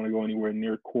 We don't want to go anywhere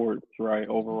near courts, right?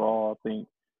 Overall, I think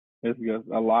it's just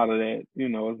a lot of that,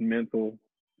 it's mental.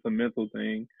 It's a mental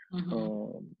thing.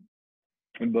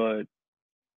 But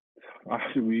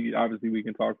obviously we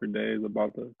can talk for days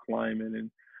about the climate and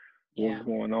what's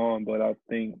going on, but I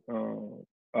think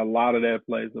a lot of that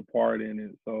plays a part in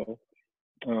it. So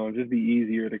just be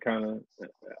easier to kind of,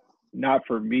 not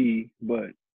for me,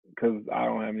 but because I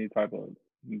don't have any type of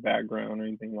background or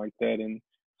anything like that, and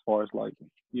as far as like,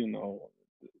 in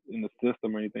the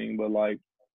system or anything, but like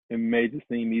it may just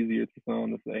seem easier to some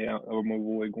to say, I'm gonna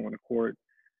avoid going to court,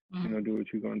 do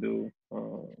what you're gonna do,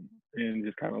 and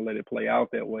just kind of let it play out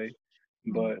that way.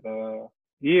 But I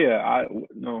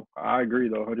agree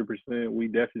though, 100%. We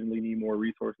definitely need more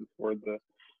resources for the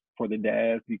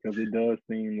dads, because it does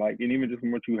seem like, and even just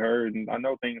from what you heard, and I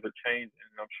know things are changing,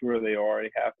 and I'm sure they are.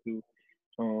 They have to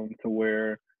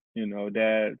where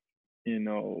dads,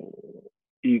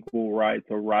 equal rights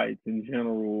or rights in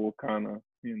general will kind of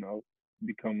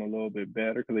become a little bit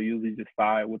better, because they usually just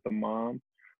side with the mom,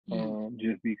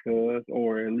 just because,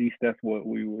 or at least that's what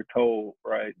we were told,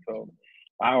 right? So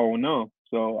I don't know.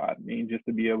 So I mean, just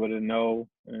to be able to know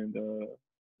and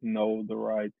know the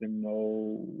rights and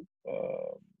know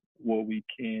what we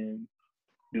can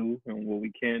do and what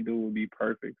we can't do would be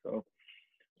perfect. So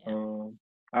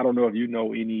I don't know if you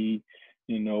know any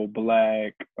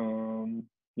Black.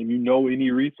 If you know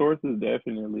any resources,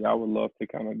 definitely, I would love to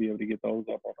kind of be able to get those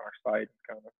up on our site and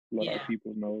kind of let our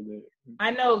people know that.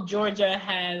 I know Georgia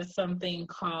has something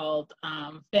called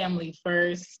Family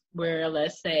First, where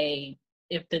let's say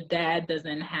if the dad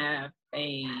doesn't have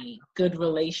a good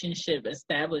relationship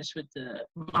established with the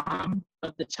mom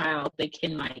of the child, they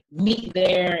can like meet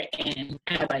there and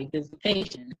have like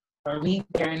visitation, or meet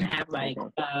there and have like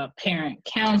parent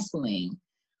counseling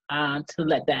to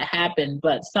let that happen.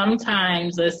 But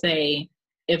sometimes, let's say,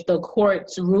 if the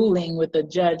court's ruling with the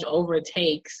judge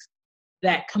overtakes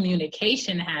that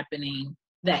communication happening,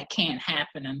 that can't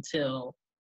happen until,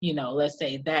 let's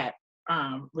say that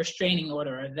restraining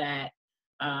order or that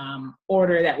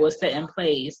order that was set in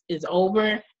place is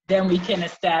over, then we can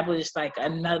establish like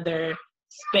another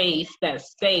space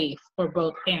that's safe for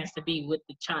both parents to be with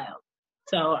the child.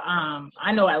 So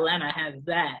I know Atlanta has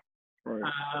that. Right.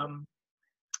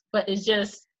 But it's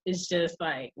just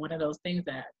like one of those things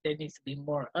that there needs to be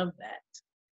more of that,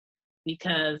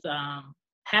 because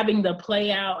having the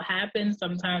play out happen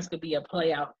sometimes could be a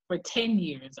play out for 10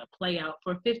 years, a play out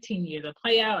for 15 years, a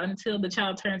play out until the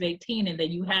child turns 18, and then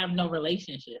you have no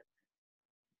relationship.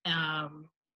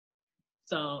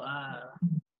 So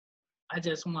I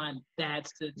just want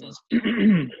dads to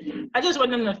I just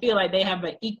want them to feel like they have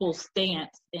an equal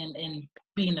stance in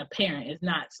being a parent. It's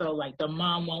not so like the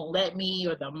mom won't let me,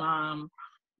 or the mom,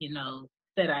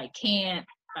 said I can't.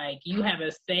 Like, you have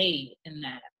a say in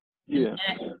that. Yeah.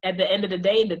 At the end of the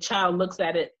day, the child looks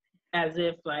at it as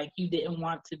if like you didn't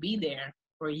want to be there,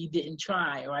 or you didn't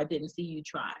try, or I didn't see you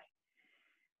try.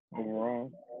 Overall.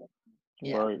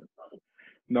 Yeah. Right.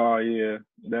 No, yeah,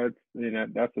 that's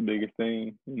the biggest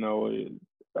thing. We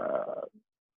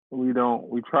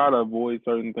try to avoid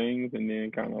certain things, and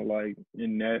then kind of like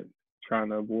in that trying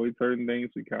to avoid certain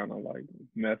things, we kind of like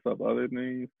mess up other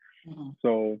things. Mm-hmm.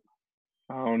 So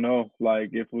I don't know,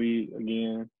 like if we,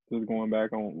 again, just going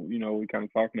back on, we kind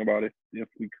of talking about it, if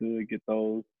we could get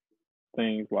those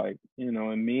things like,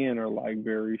 and men are like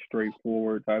very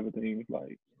straightforward type of things,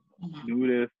 like do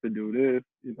this to do this,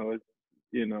 it's,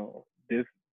 this,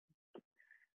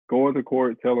 go into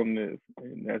court, tell them this,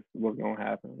 and that's what's going to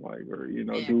happen, like, or,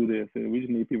 do this. And we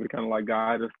just need people to kind of like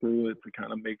guide us through it to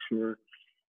kind of make sure,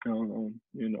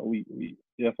 we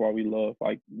that's why we love,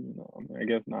 like, I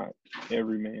guess not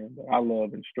every man, but I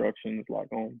love instructions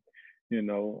like on,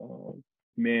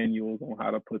 manuals on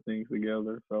how to put things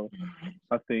together. So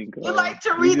I think you like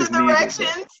to read the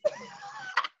directions.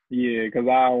 Yeah, because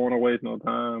I don't want to waste no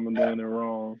time and doing it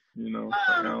wrong. I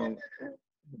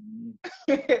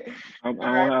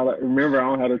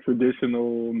don't have a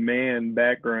traditional man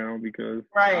background because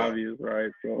obvious,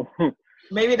 right? So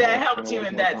maybe that helped you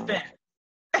in that sense.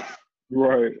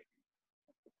 Right,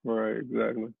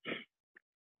 exactly.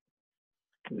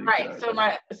 Right.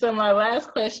 So my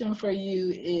last question for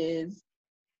you is,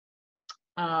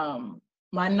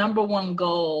 my number one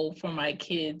goal for my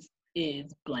kids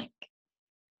is blank.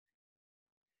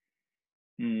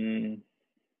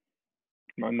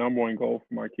 My number one goal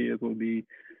for my kids would be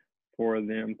for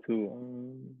them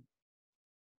to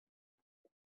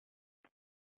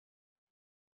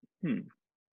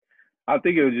I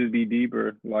think it would just be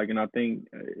deeper, like, and I think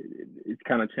it's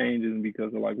kind of changing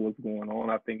because of like what's going on.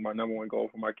 I think my number one goal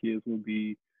for my kids would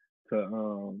be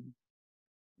to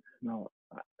no,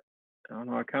 I don't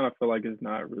know, I kind of feel like it's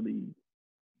not really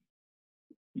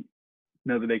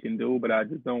nothing they can do, but I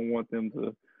just don't want them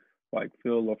to like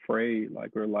feel afraid,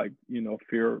 like, or like,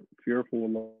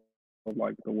 fearful of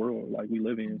like the world like we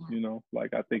live in,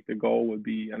 like I think the goal would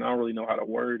be, and I don't really know how to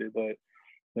word it, but I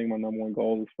think my number one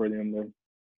goal is for them to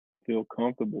feel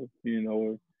comfortable,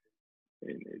 it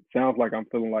sounds like I'm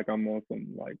feeling like I'm on some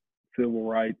like civil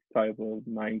rights type of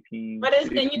 19. But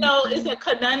it's a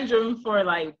conundrum for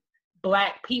like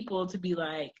Black people to be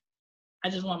like, I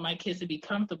just want my kids to be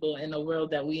comfortable in a world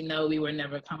that we know we were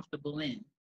never comfortable in.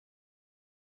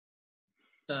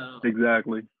 So.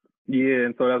 Exactly. Yeah,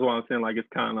 and so that's why I'm saying like it's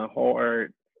kind of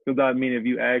hard. Because I mean, if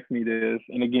you ask me this,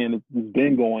 and again, it's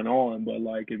been going on, but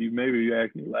like if you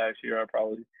asked me last year, I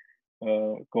probably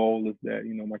goal is that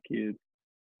my kids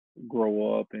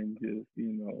grow up and just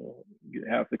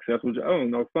have successful. I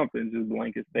don't know, something just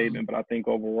blanket statement, but I think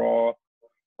overall,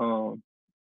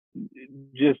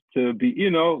 just to be,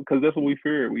 because that's what we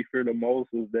fear. We fear the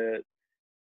most is that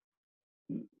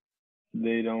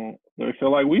they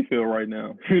feel like we feel right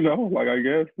now, like I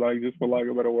guess, like just for lack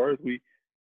of better words,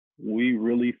 we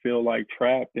really feel like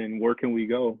trapped, and where can we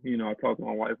go? I talked to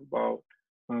my wife about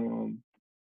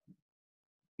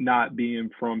not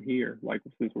being from here, like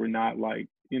since we're not like,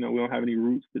 we don't have any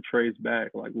roots to trace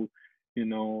back, like,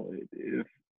 if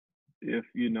if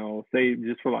say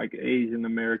just for like Asian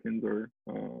Americans or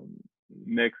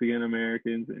Mexican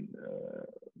Americans and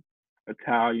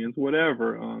Italians,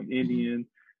 whatever, Indians,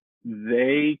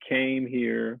 they came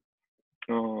here,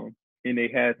 and they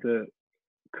had to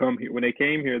come here. When they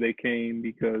came here, they came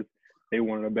because they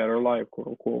wanted a better life, quote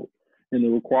unquote. And the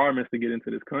requirements to get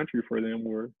into this country for them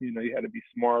were, you had to be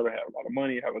smart, or have a lot of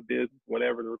money, have a business,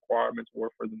 whatever the requirements were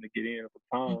for them to get in at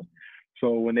the time.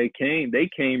 So when they came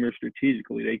here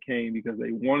strategically. They came because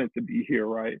they wanted to be here,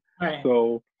 right?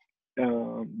 So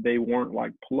they weren't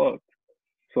like plucked.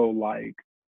 So like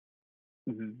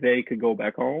they could go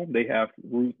back home. They have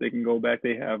roots. They can go back.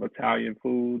 They have Italian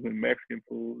foods and Mexican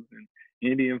foods and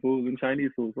Indian foods and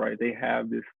Chinese foods, right? They have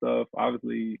this stuff.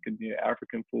 Obviously, it can be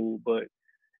African food, but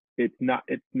it's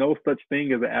no such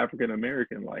thing as an African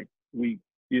American. Like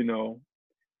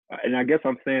and I guess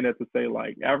I'm saying that to say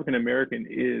like African American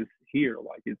is here.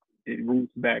 Like it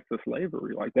roots back to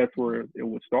slavery. Like that's where it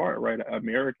would start, right?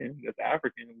 American, that's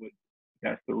African,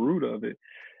 that's the root of it.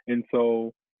 And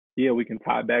so, yeah, we can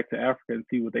tie back to Africa and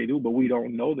see what they do, but we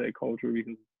don't know that culture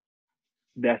because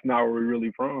that's not where we're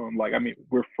really from. Like, I mean,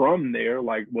 we're from there,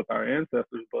 like with our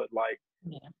ancestors, but like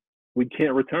we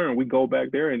can't return. We go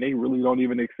back there and they really don't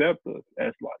even accept us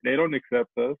as like, they don't accept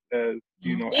us as,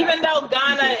 even though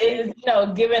Ghana is,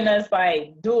 giving us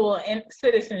like dual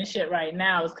citizenship right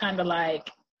now, it's kind of like,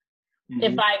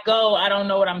 if I go, I don't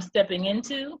know what I'm stepping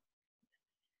into.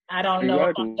 I don't know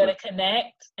if I'm going to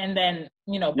connect. And then,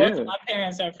 both of my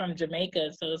parents are from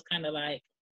Jamaica. So it's kind of like,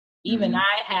 even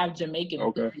I have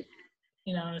Jamaican food.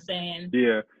 You know what I'm saying?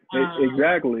 Yeah,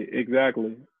 exactly.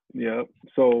 Yeah.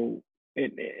 So,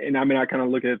 and I mean, I kind of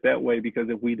look at it that way because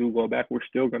if we do go back, we're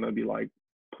still going to be like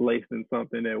placed in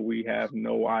something that we have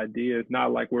no idea. It's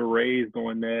not like we're raised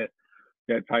on that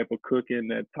type of cooking,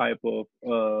 that type of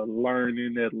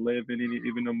learning, that living, and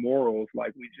even the morals.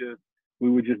 Like we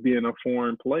would just be in a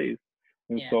foreign place.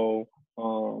 And so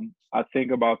I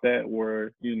think about that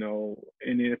where,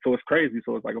 and then, so it's crazy.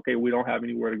 So it's like, okay, we don't have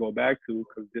anywhere to go back to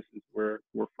because this is where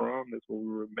we're from. This is where we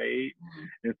were made.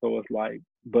 And so it's like,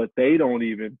 but they don't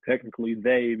even, technically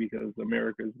because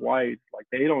America is white, like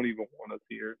they don't even want us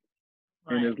here.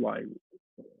 And it's like,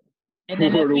 and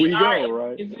then where do we go,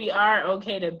 right? If we are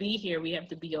okay to be here, we have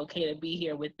to be okay to be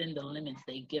here within the limits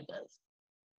they give us.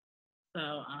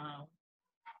 So,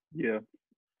 yeah,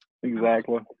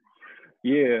 exactly.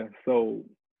 Yeah. So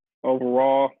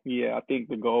overall, I think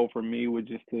the goal for me was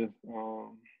just to,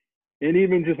 and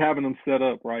even just having them set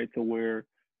up right to where,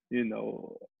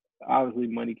 obviously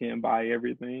money can't buy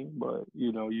everything, but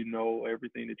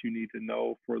everything that you need to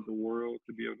know for the world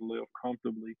to be able to live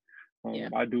comfortably.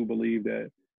 I do believe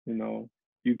that,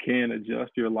 you can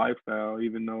adjust your lifestyle,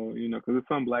 even though, because there's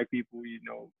some Black people,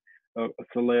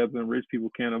 celebs and rich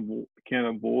people can't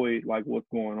avoid like what's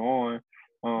going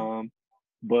on.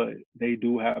 But they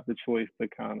do have the choice to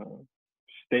kind of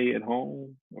stay at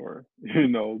home or,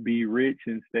 be rich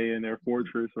and stay in their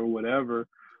fortress or whatever.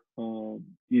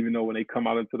 Even though when they come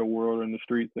out into the world or in the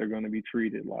streets, they're going to be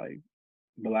treated like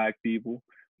Black people.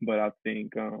 But I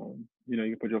think, you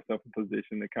can put yourself in a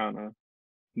position to kind of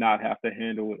not have to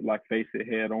handle it, like face it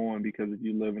head on, because if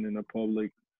you're living in a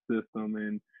public system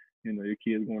and, your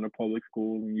kids going to public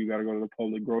school and you got to go to the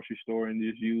public grocery store and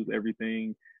just use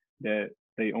everything that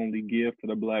they only give to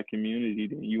the Black community,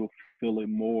 then you'll feel it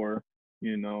more,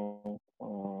 and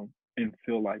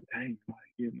feel like, dang, like,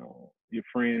 your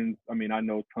friends. I mean, I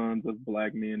know tons of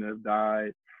Black men have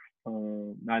died,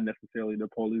 not necessarily the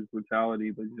police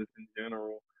brutality, but just in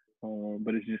general.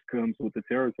 But it just comes with the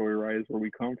territory, right? It's where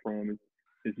we come from.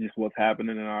 It's just what's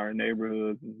happening in our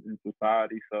neighborhoods and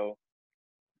society. So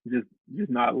just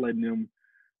not letting them.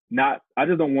 I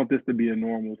just don't want this to be a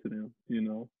normal to them,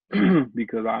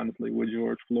 because honestly, with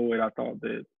George Floyd, I thought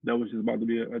that was just about to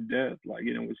be a death. Like,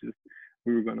 it's just,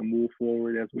 we were going to move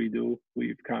forward as we do.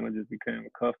 We've kind of just became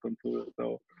accustomed to it.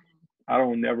 So I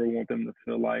don't never want them to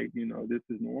feel like, this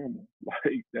is normal.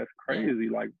 Like, that's crazy.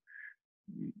 Like,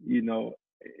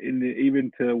 and even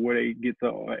to where they get to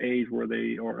an age where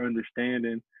they are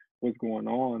understanding what's going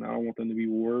on, I don't want them to be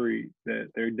worried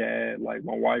that their dad, like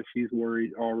my wife, she's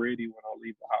worried already when I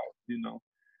leave the house,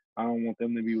 I don't want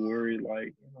them to be worried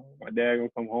like, my dad gonna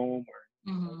come home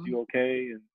or is he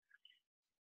okay? And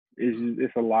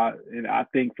it's a lot. And I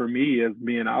think for me, as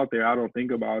being out there, I don't think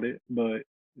about it, but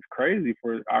it's crazy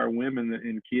for our women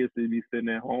and kids to be sitting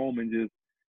at home and just,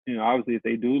 obviously if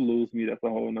they do lose me, that's a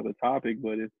whole nother topic,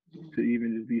 but it's to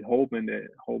even just be hoping that,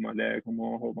 hope my dad come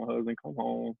home, hope my husband come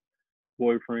home,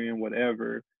 boyfriend,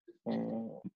 whatever.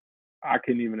 I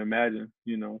couldn't even imagine,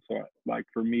 so like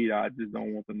for me, I just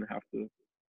don't want them to have to,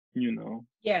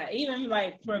 Yeah, even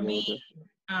like for me,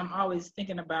 I'm always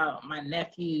thinking about my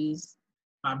nephews,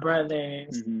 my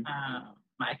brothers,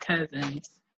 my cousins.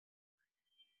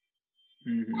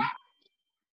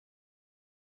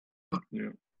 Yeah.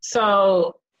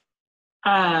 So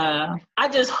I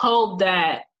just hope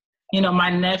that, my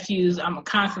nephews, I'm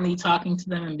constantly talking to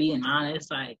them and being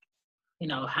honest, like,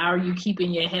 how are you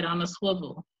keeping your head on a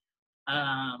swivel?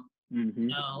 How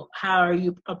are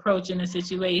you approaching a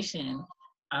situation?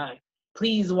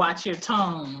 Please watch your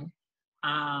tone.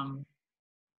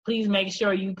 Please make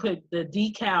sure you put the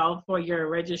decal for your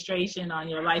registration on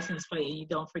your license plate and you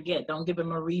don't forget. Don't give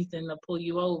them a reason to pull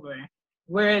you over.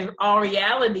 Whereas all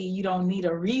reality, you don't need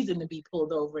a reason to be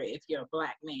pulled over if you're a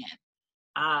Black man.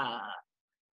 I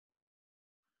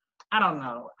don't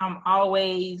know. I'm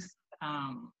always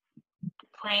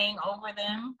praying over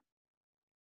them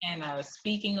and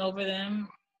speaking over them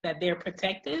that they're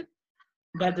protected.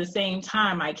 But at the same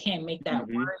time, I can't make that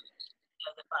worry,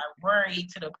 because if I worry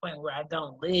to the point where I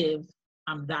don't live,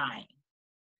 I'm dying.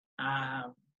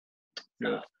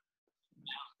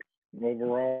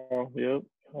 Overall, yep.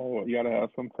 Oh, you gotta have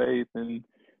some faith, and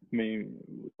I mean,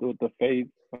 with the faith,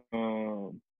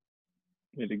 it'll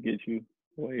get you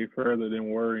way further than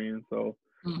worrying. So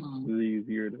it's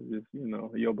easier to just,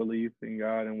 your belief in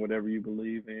God and whatever you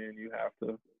believe in, you have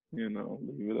to,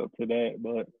 leave it up to that.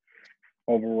 But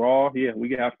overall, yeah,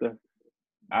 we have to.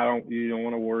 You don't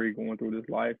want to worry going through this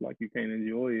life like you can't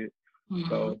enjoy it.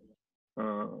 So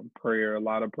prayer, a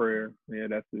lot of prayer. Yeah,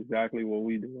 that's exactly what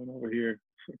we doing over here.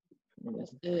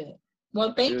 That's good.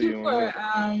 Well, thank you for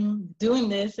doing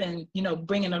this and,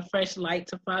 bringing a fresh light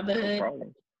to fatherhood. No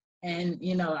problem. And,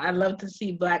 I love to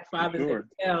see Black fathers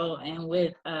excel. And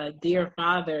with Dear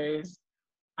Fathers,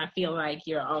 I feel like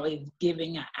you're always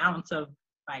giving an ounce of,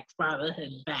 like,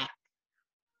 fatherhood back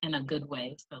in a good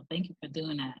way. So thank you for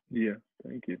doing that. Yeah,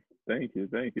 thank you.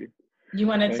 You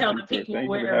want to tell the people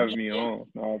where? Thank you for having me on.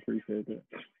 I appreciate that.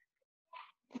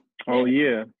 Oh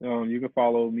yeah, you can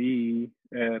follow me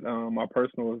at my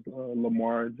personal is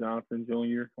Lamar Johnson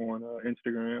Jr. on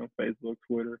Instagram, Facebook,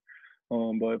 Twitter.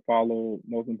 But follow,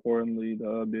 most importantly,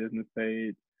 the business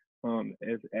page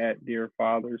is at Dear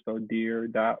Fathers, so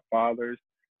dear.fathers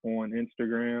on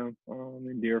Instagram,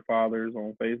 and Dear Fathers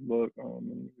on Facebook.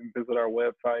 And you can visit our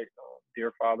website,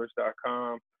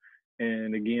 dearfathers.com.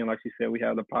 And again, like she said, we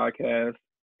have the podcast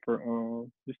for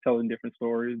just telling different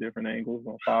stories, different angles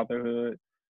on fatherhood,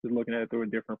 just looking at it through a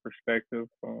different perspective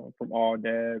from all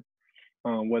dads,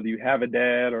 whether you have a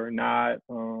dad or not.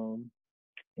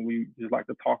 We just like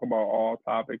to talk about all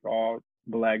topics, all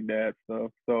Black dad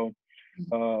stuff. So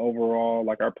overall,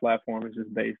 like, our platform is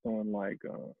just based on like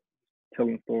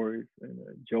telling stories in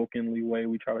a jokingly way.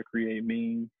 We try to create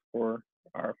memes for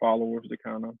our followers to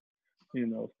kind of,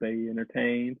 stay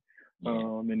entertained.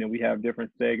 And then we have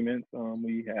different segments.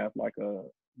 We have like a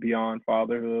Beyond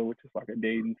Fatherhood, which is like a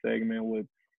dating segment with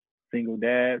single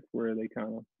dads where they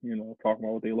kind of, talk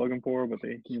about what they're looking for, but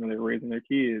they're raising their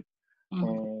kids.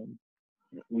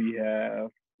 We have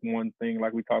one thing,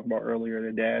 like we talked about earlier,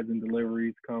 the dads and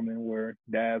deliveries coming, where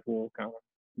dads will kind of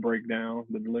break down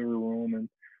the delivery room and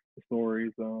the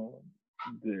stories,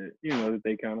 that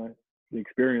they kind of, the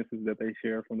experiences that they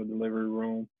share from the delivery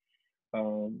room.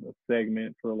 A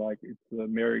segment for, like, it's a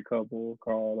married couple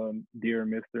called Dear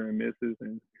Mr. and Mrs.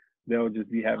 And they'll just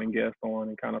be having guests on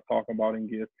and kind of talk about and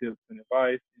give tips and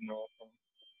advice,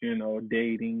 from,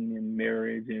 dating and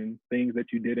marriage and things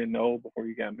that you didn't know before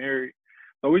you got married.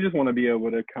 So we just want to be able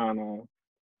to kind of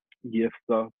give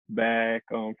stuff back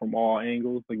from all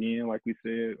angles. Again, like we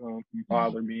said, from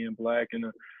father being Black and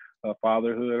a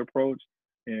fatherhood approach,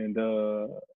 and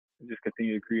just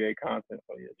continue to create content.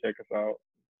 So yeah, check us out.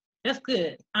 That's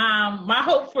good. My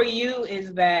hope for you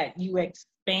is that you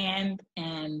expand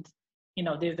and,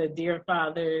 there's a Dear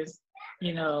Fathers,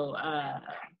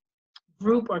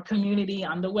 group or community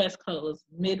on the West Coast,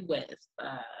 Midwest,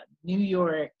 New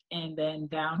York, and then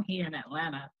down here in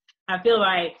Atlanta. I feel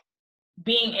like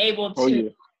being able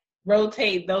to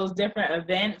rotate those different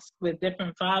events with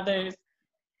different fathers,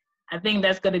 I think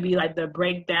that's going to be like the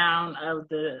breakdown of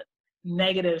the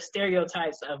negative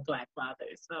stereotypes of Black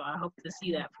fathers. So I hope to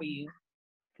see that for you.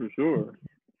 For sure.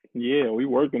 Yeah, we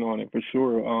working on it for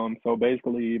sure. So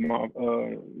basically,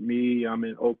 I'm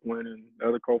in Oakland, and the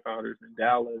other co-founders in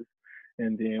Dallas,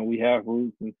 and then we have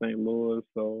roots in St. Louis,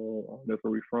 so that's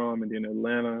where we're from. And then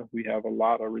Atlanta, we have a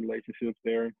lot of relationships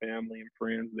there and family and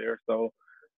friends there. So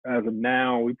as of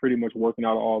now, we pretty much working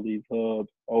out all these hubs: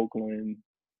 Oakland,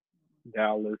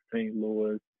 Dallas, St.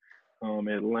 Louis,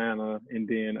 Atlanta, and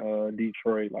then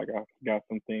Detroit. Like, I got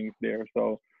some things there.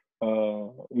 So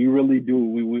we really do.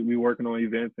 We working on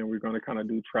events, and we're going to kind of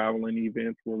do traveling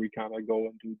events where we kind of go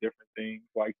and do different things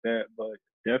like that. But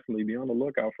definitely be on the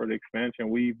lookout for the expansion.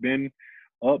 We've been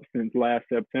up since last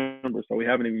September, so we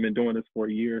haven't even been doing this for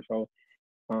a year. So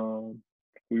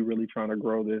we're really trying to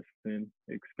grow this and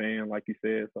expand, like you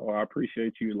said. So I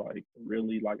appreciate you, like,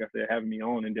 really, like I said, having me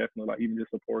on, and definitely, like, even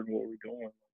just supporting what we're doing.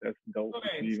 That's dope.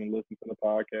 To even listen to the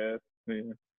podcast.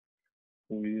 Yeah.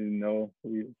 We didn't know.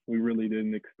 We really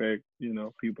didn't expect, you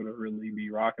know, people to really be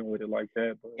rocking with it like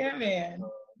that. But, yeah, man.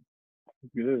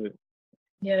 Good.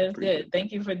 Yeah, that's good.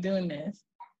 Thank you for doing this.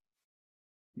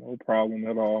 No problem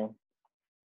at all.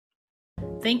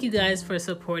 Thank you guys for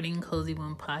supporting Cozy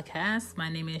Womb Podcast. My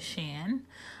name is Shan.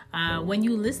 When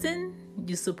you listen,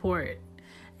 you support.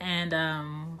 And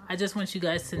I just want you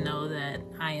guys to know that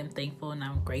I am thankful and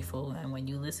I'm grateful. And when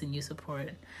you listen, you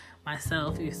support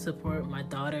myself, you support my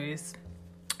daughters.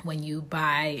 When you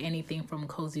buy anything from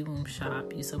Cozy Womb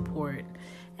Shop, you support.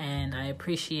 And I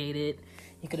appreciate it.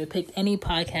 You could have picked any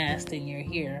podcast and you're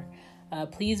here.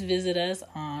 Please visit us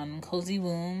on Cozy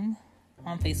Womb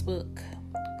on Facebook,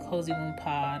 Cozy Womb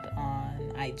Pod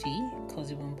on IG,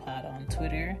 Cozy Womb Pod on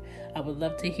Twitter. I would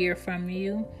love to hear from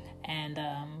you. And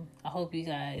I hope you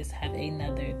guys have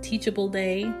another teachable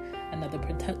day, another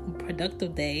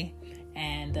productive day.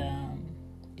 And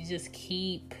you just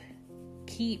keep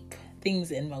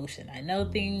things in motion. I know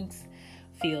things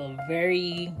feel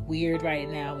very weird right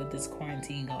now with this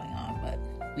quarantine going on,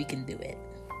 but we can do it.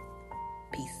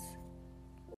 Peace.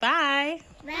 Bye.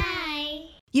 Bye.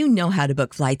 You know how to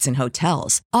book flights and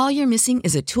hotels. All you're missing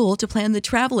is a tool to plan the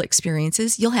travel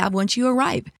experiences you'll have once you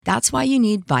arrive. That's why you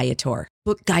need Viator.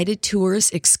 Book guided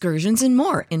tours, excursions, and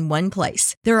more in one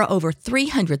place. There are over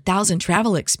 300,000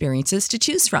 travel experiences to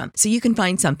choose from, so you can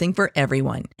find something for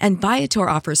everyone. And Viator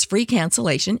offers free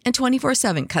cancellation and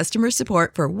 24/7 customer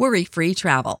support for worry-free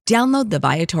travel. Download the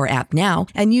Viator app now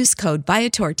and use code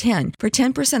Viator10 for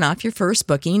 10% off your first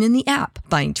booking in the app.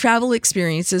 Find travel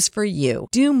experiences for you.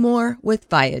 Do more with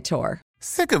Viator.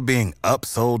 Sick of being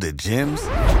upsold at gyms?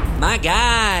 My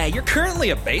guy, you're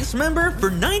currently a base member? For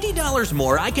 $90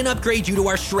 more, I can upgrade you to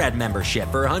our Shred membership.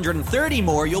 For $130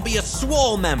 more, you'll be a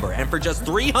Swole member. And for just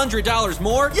 $300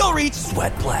 more, you'll reach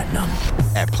Sweat Platinum.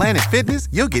 At Planet Fitness,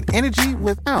 you'll get energy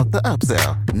without the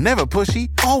upsell. Never pushy,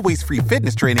 always free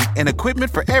fitness training and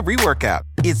equipment for every workout.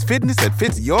 It's fitness that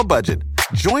fits your budget.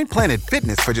 Join Planet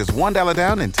Fitness for just $1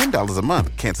 down and $10 a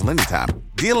month. Cancel anytime.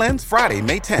 Deal ends Friday,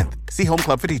 May 10th. See Home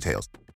Club for details.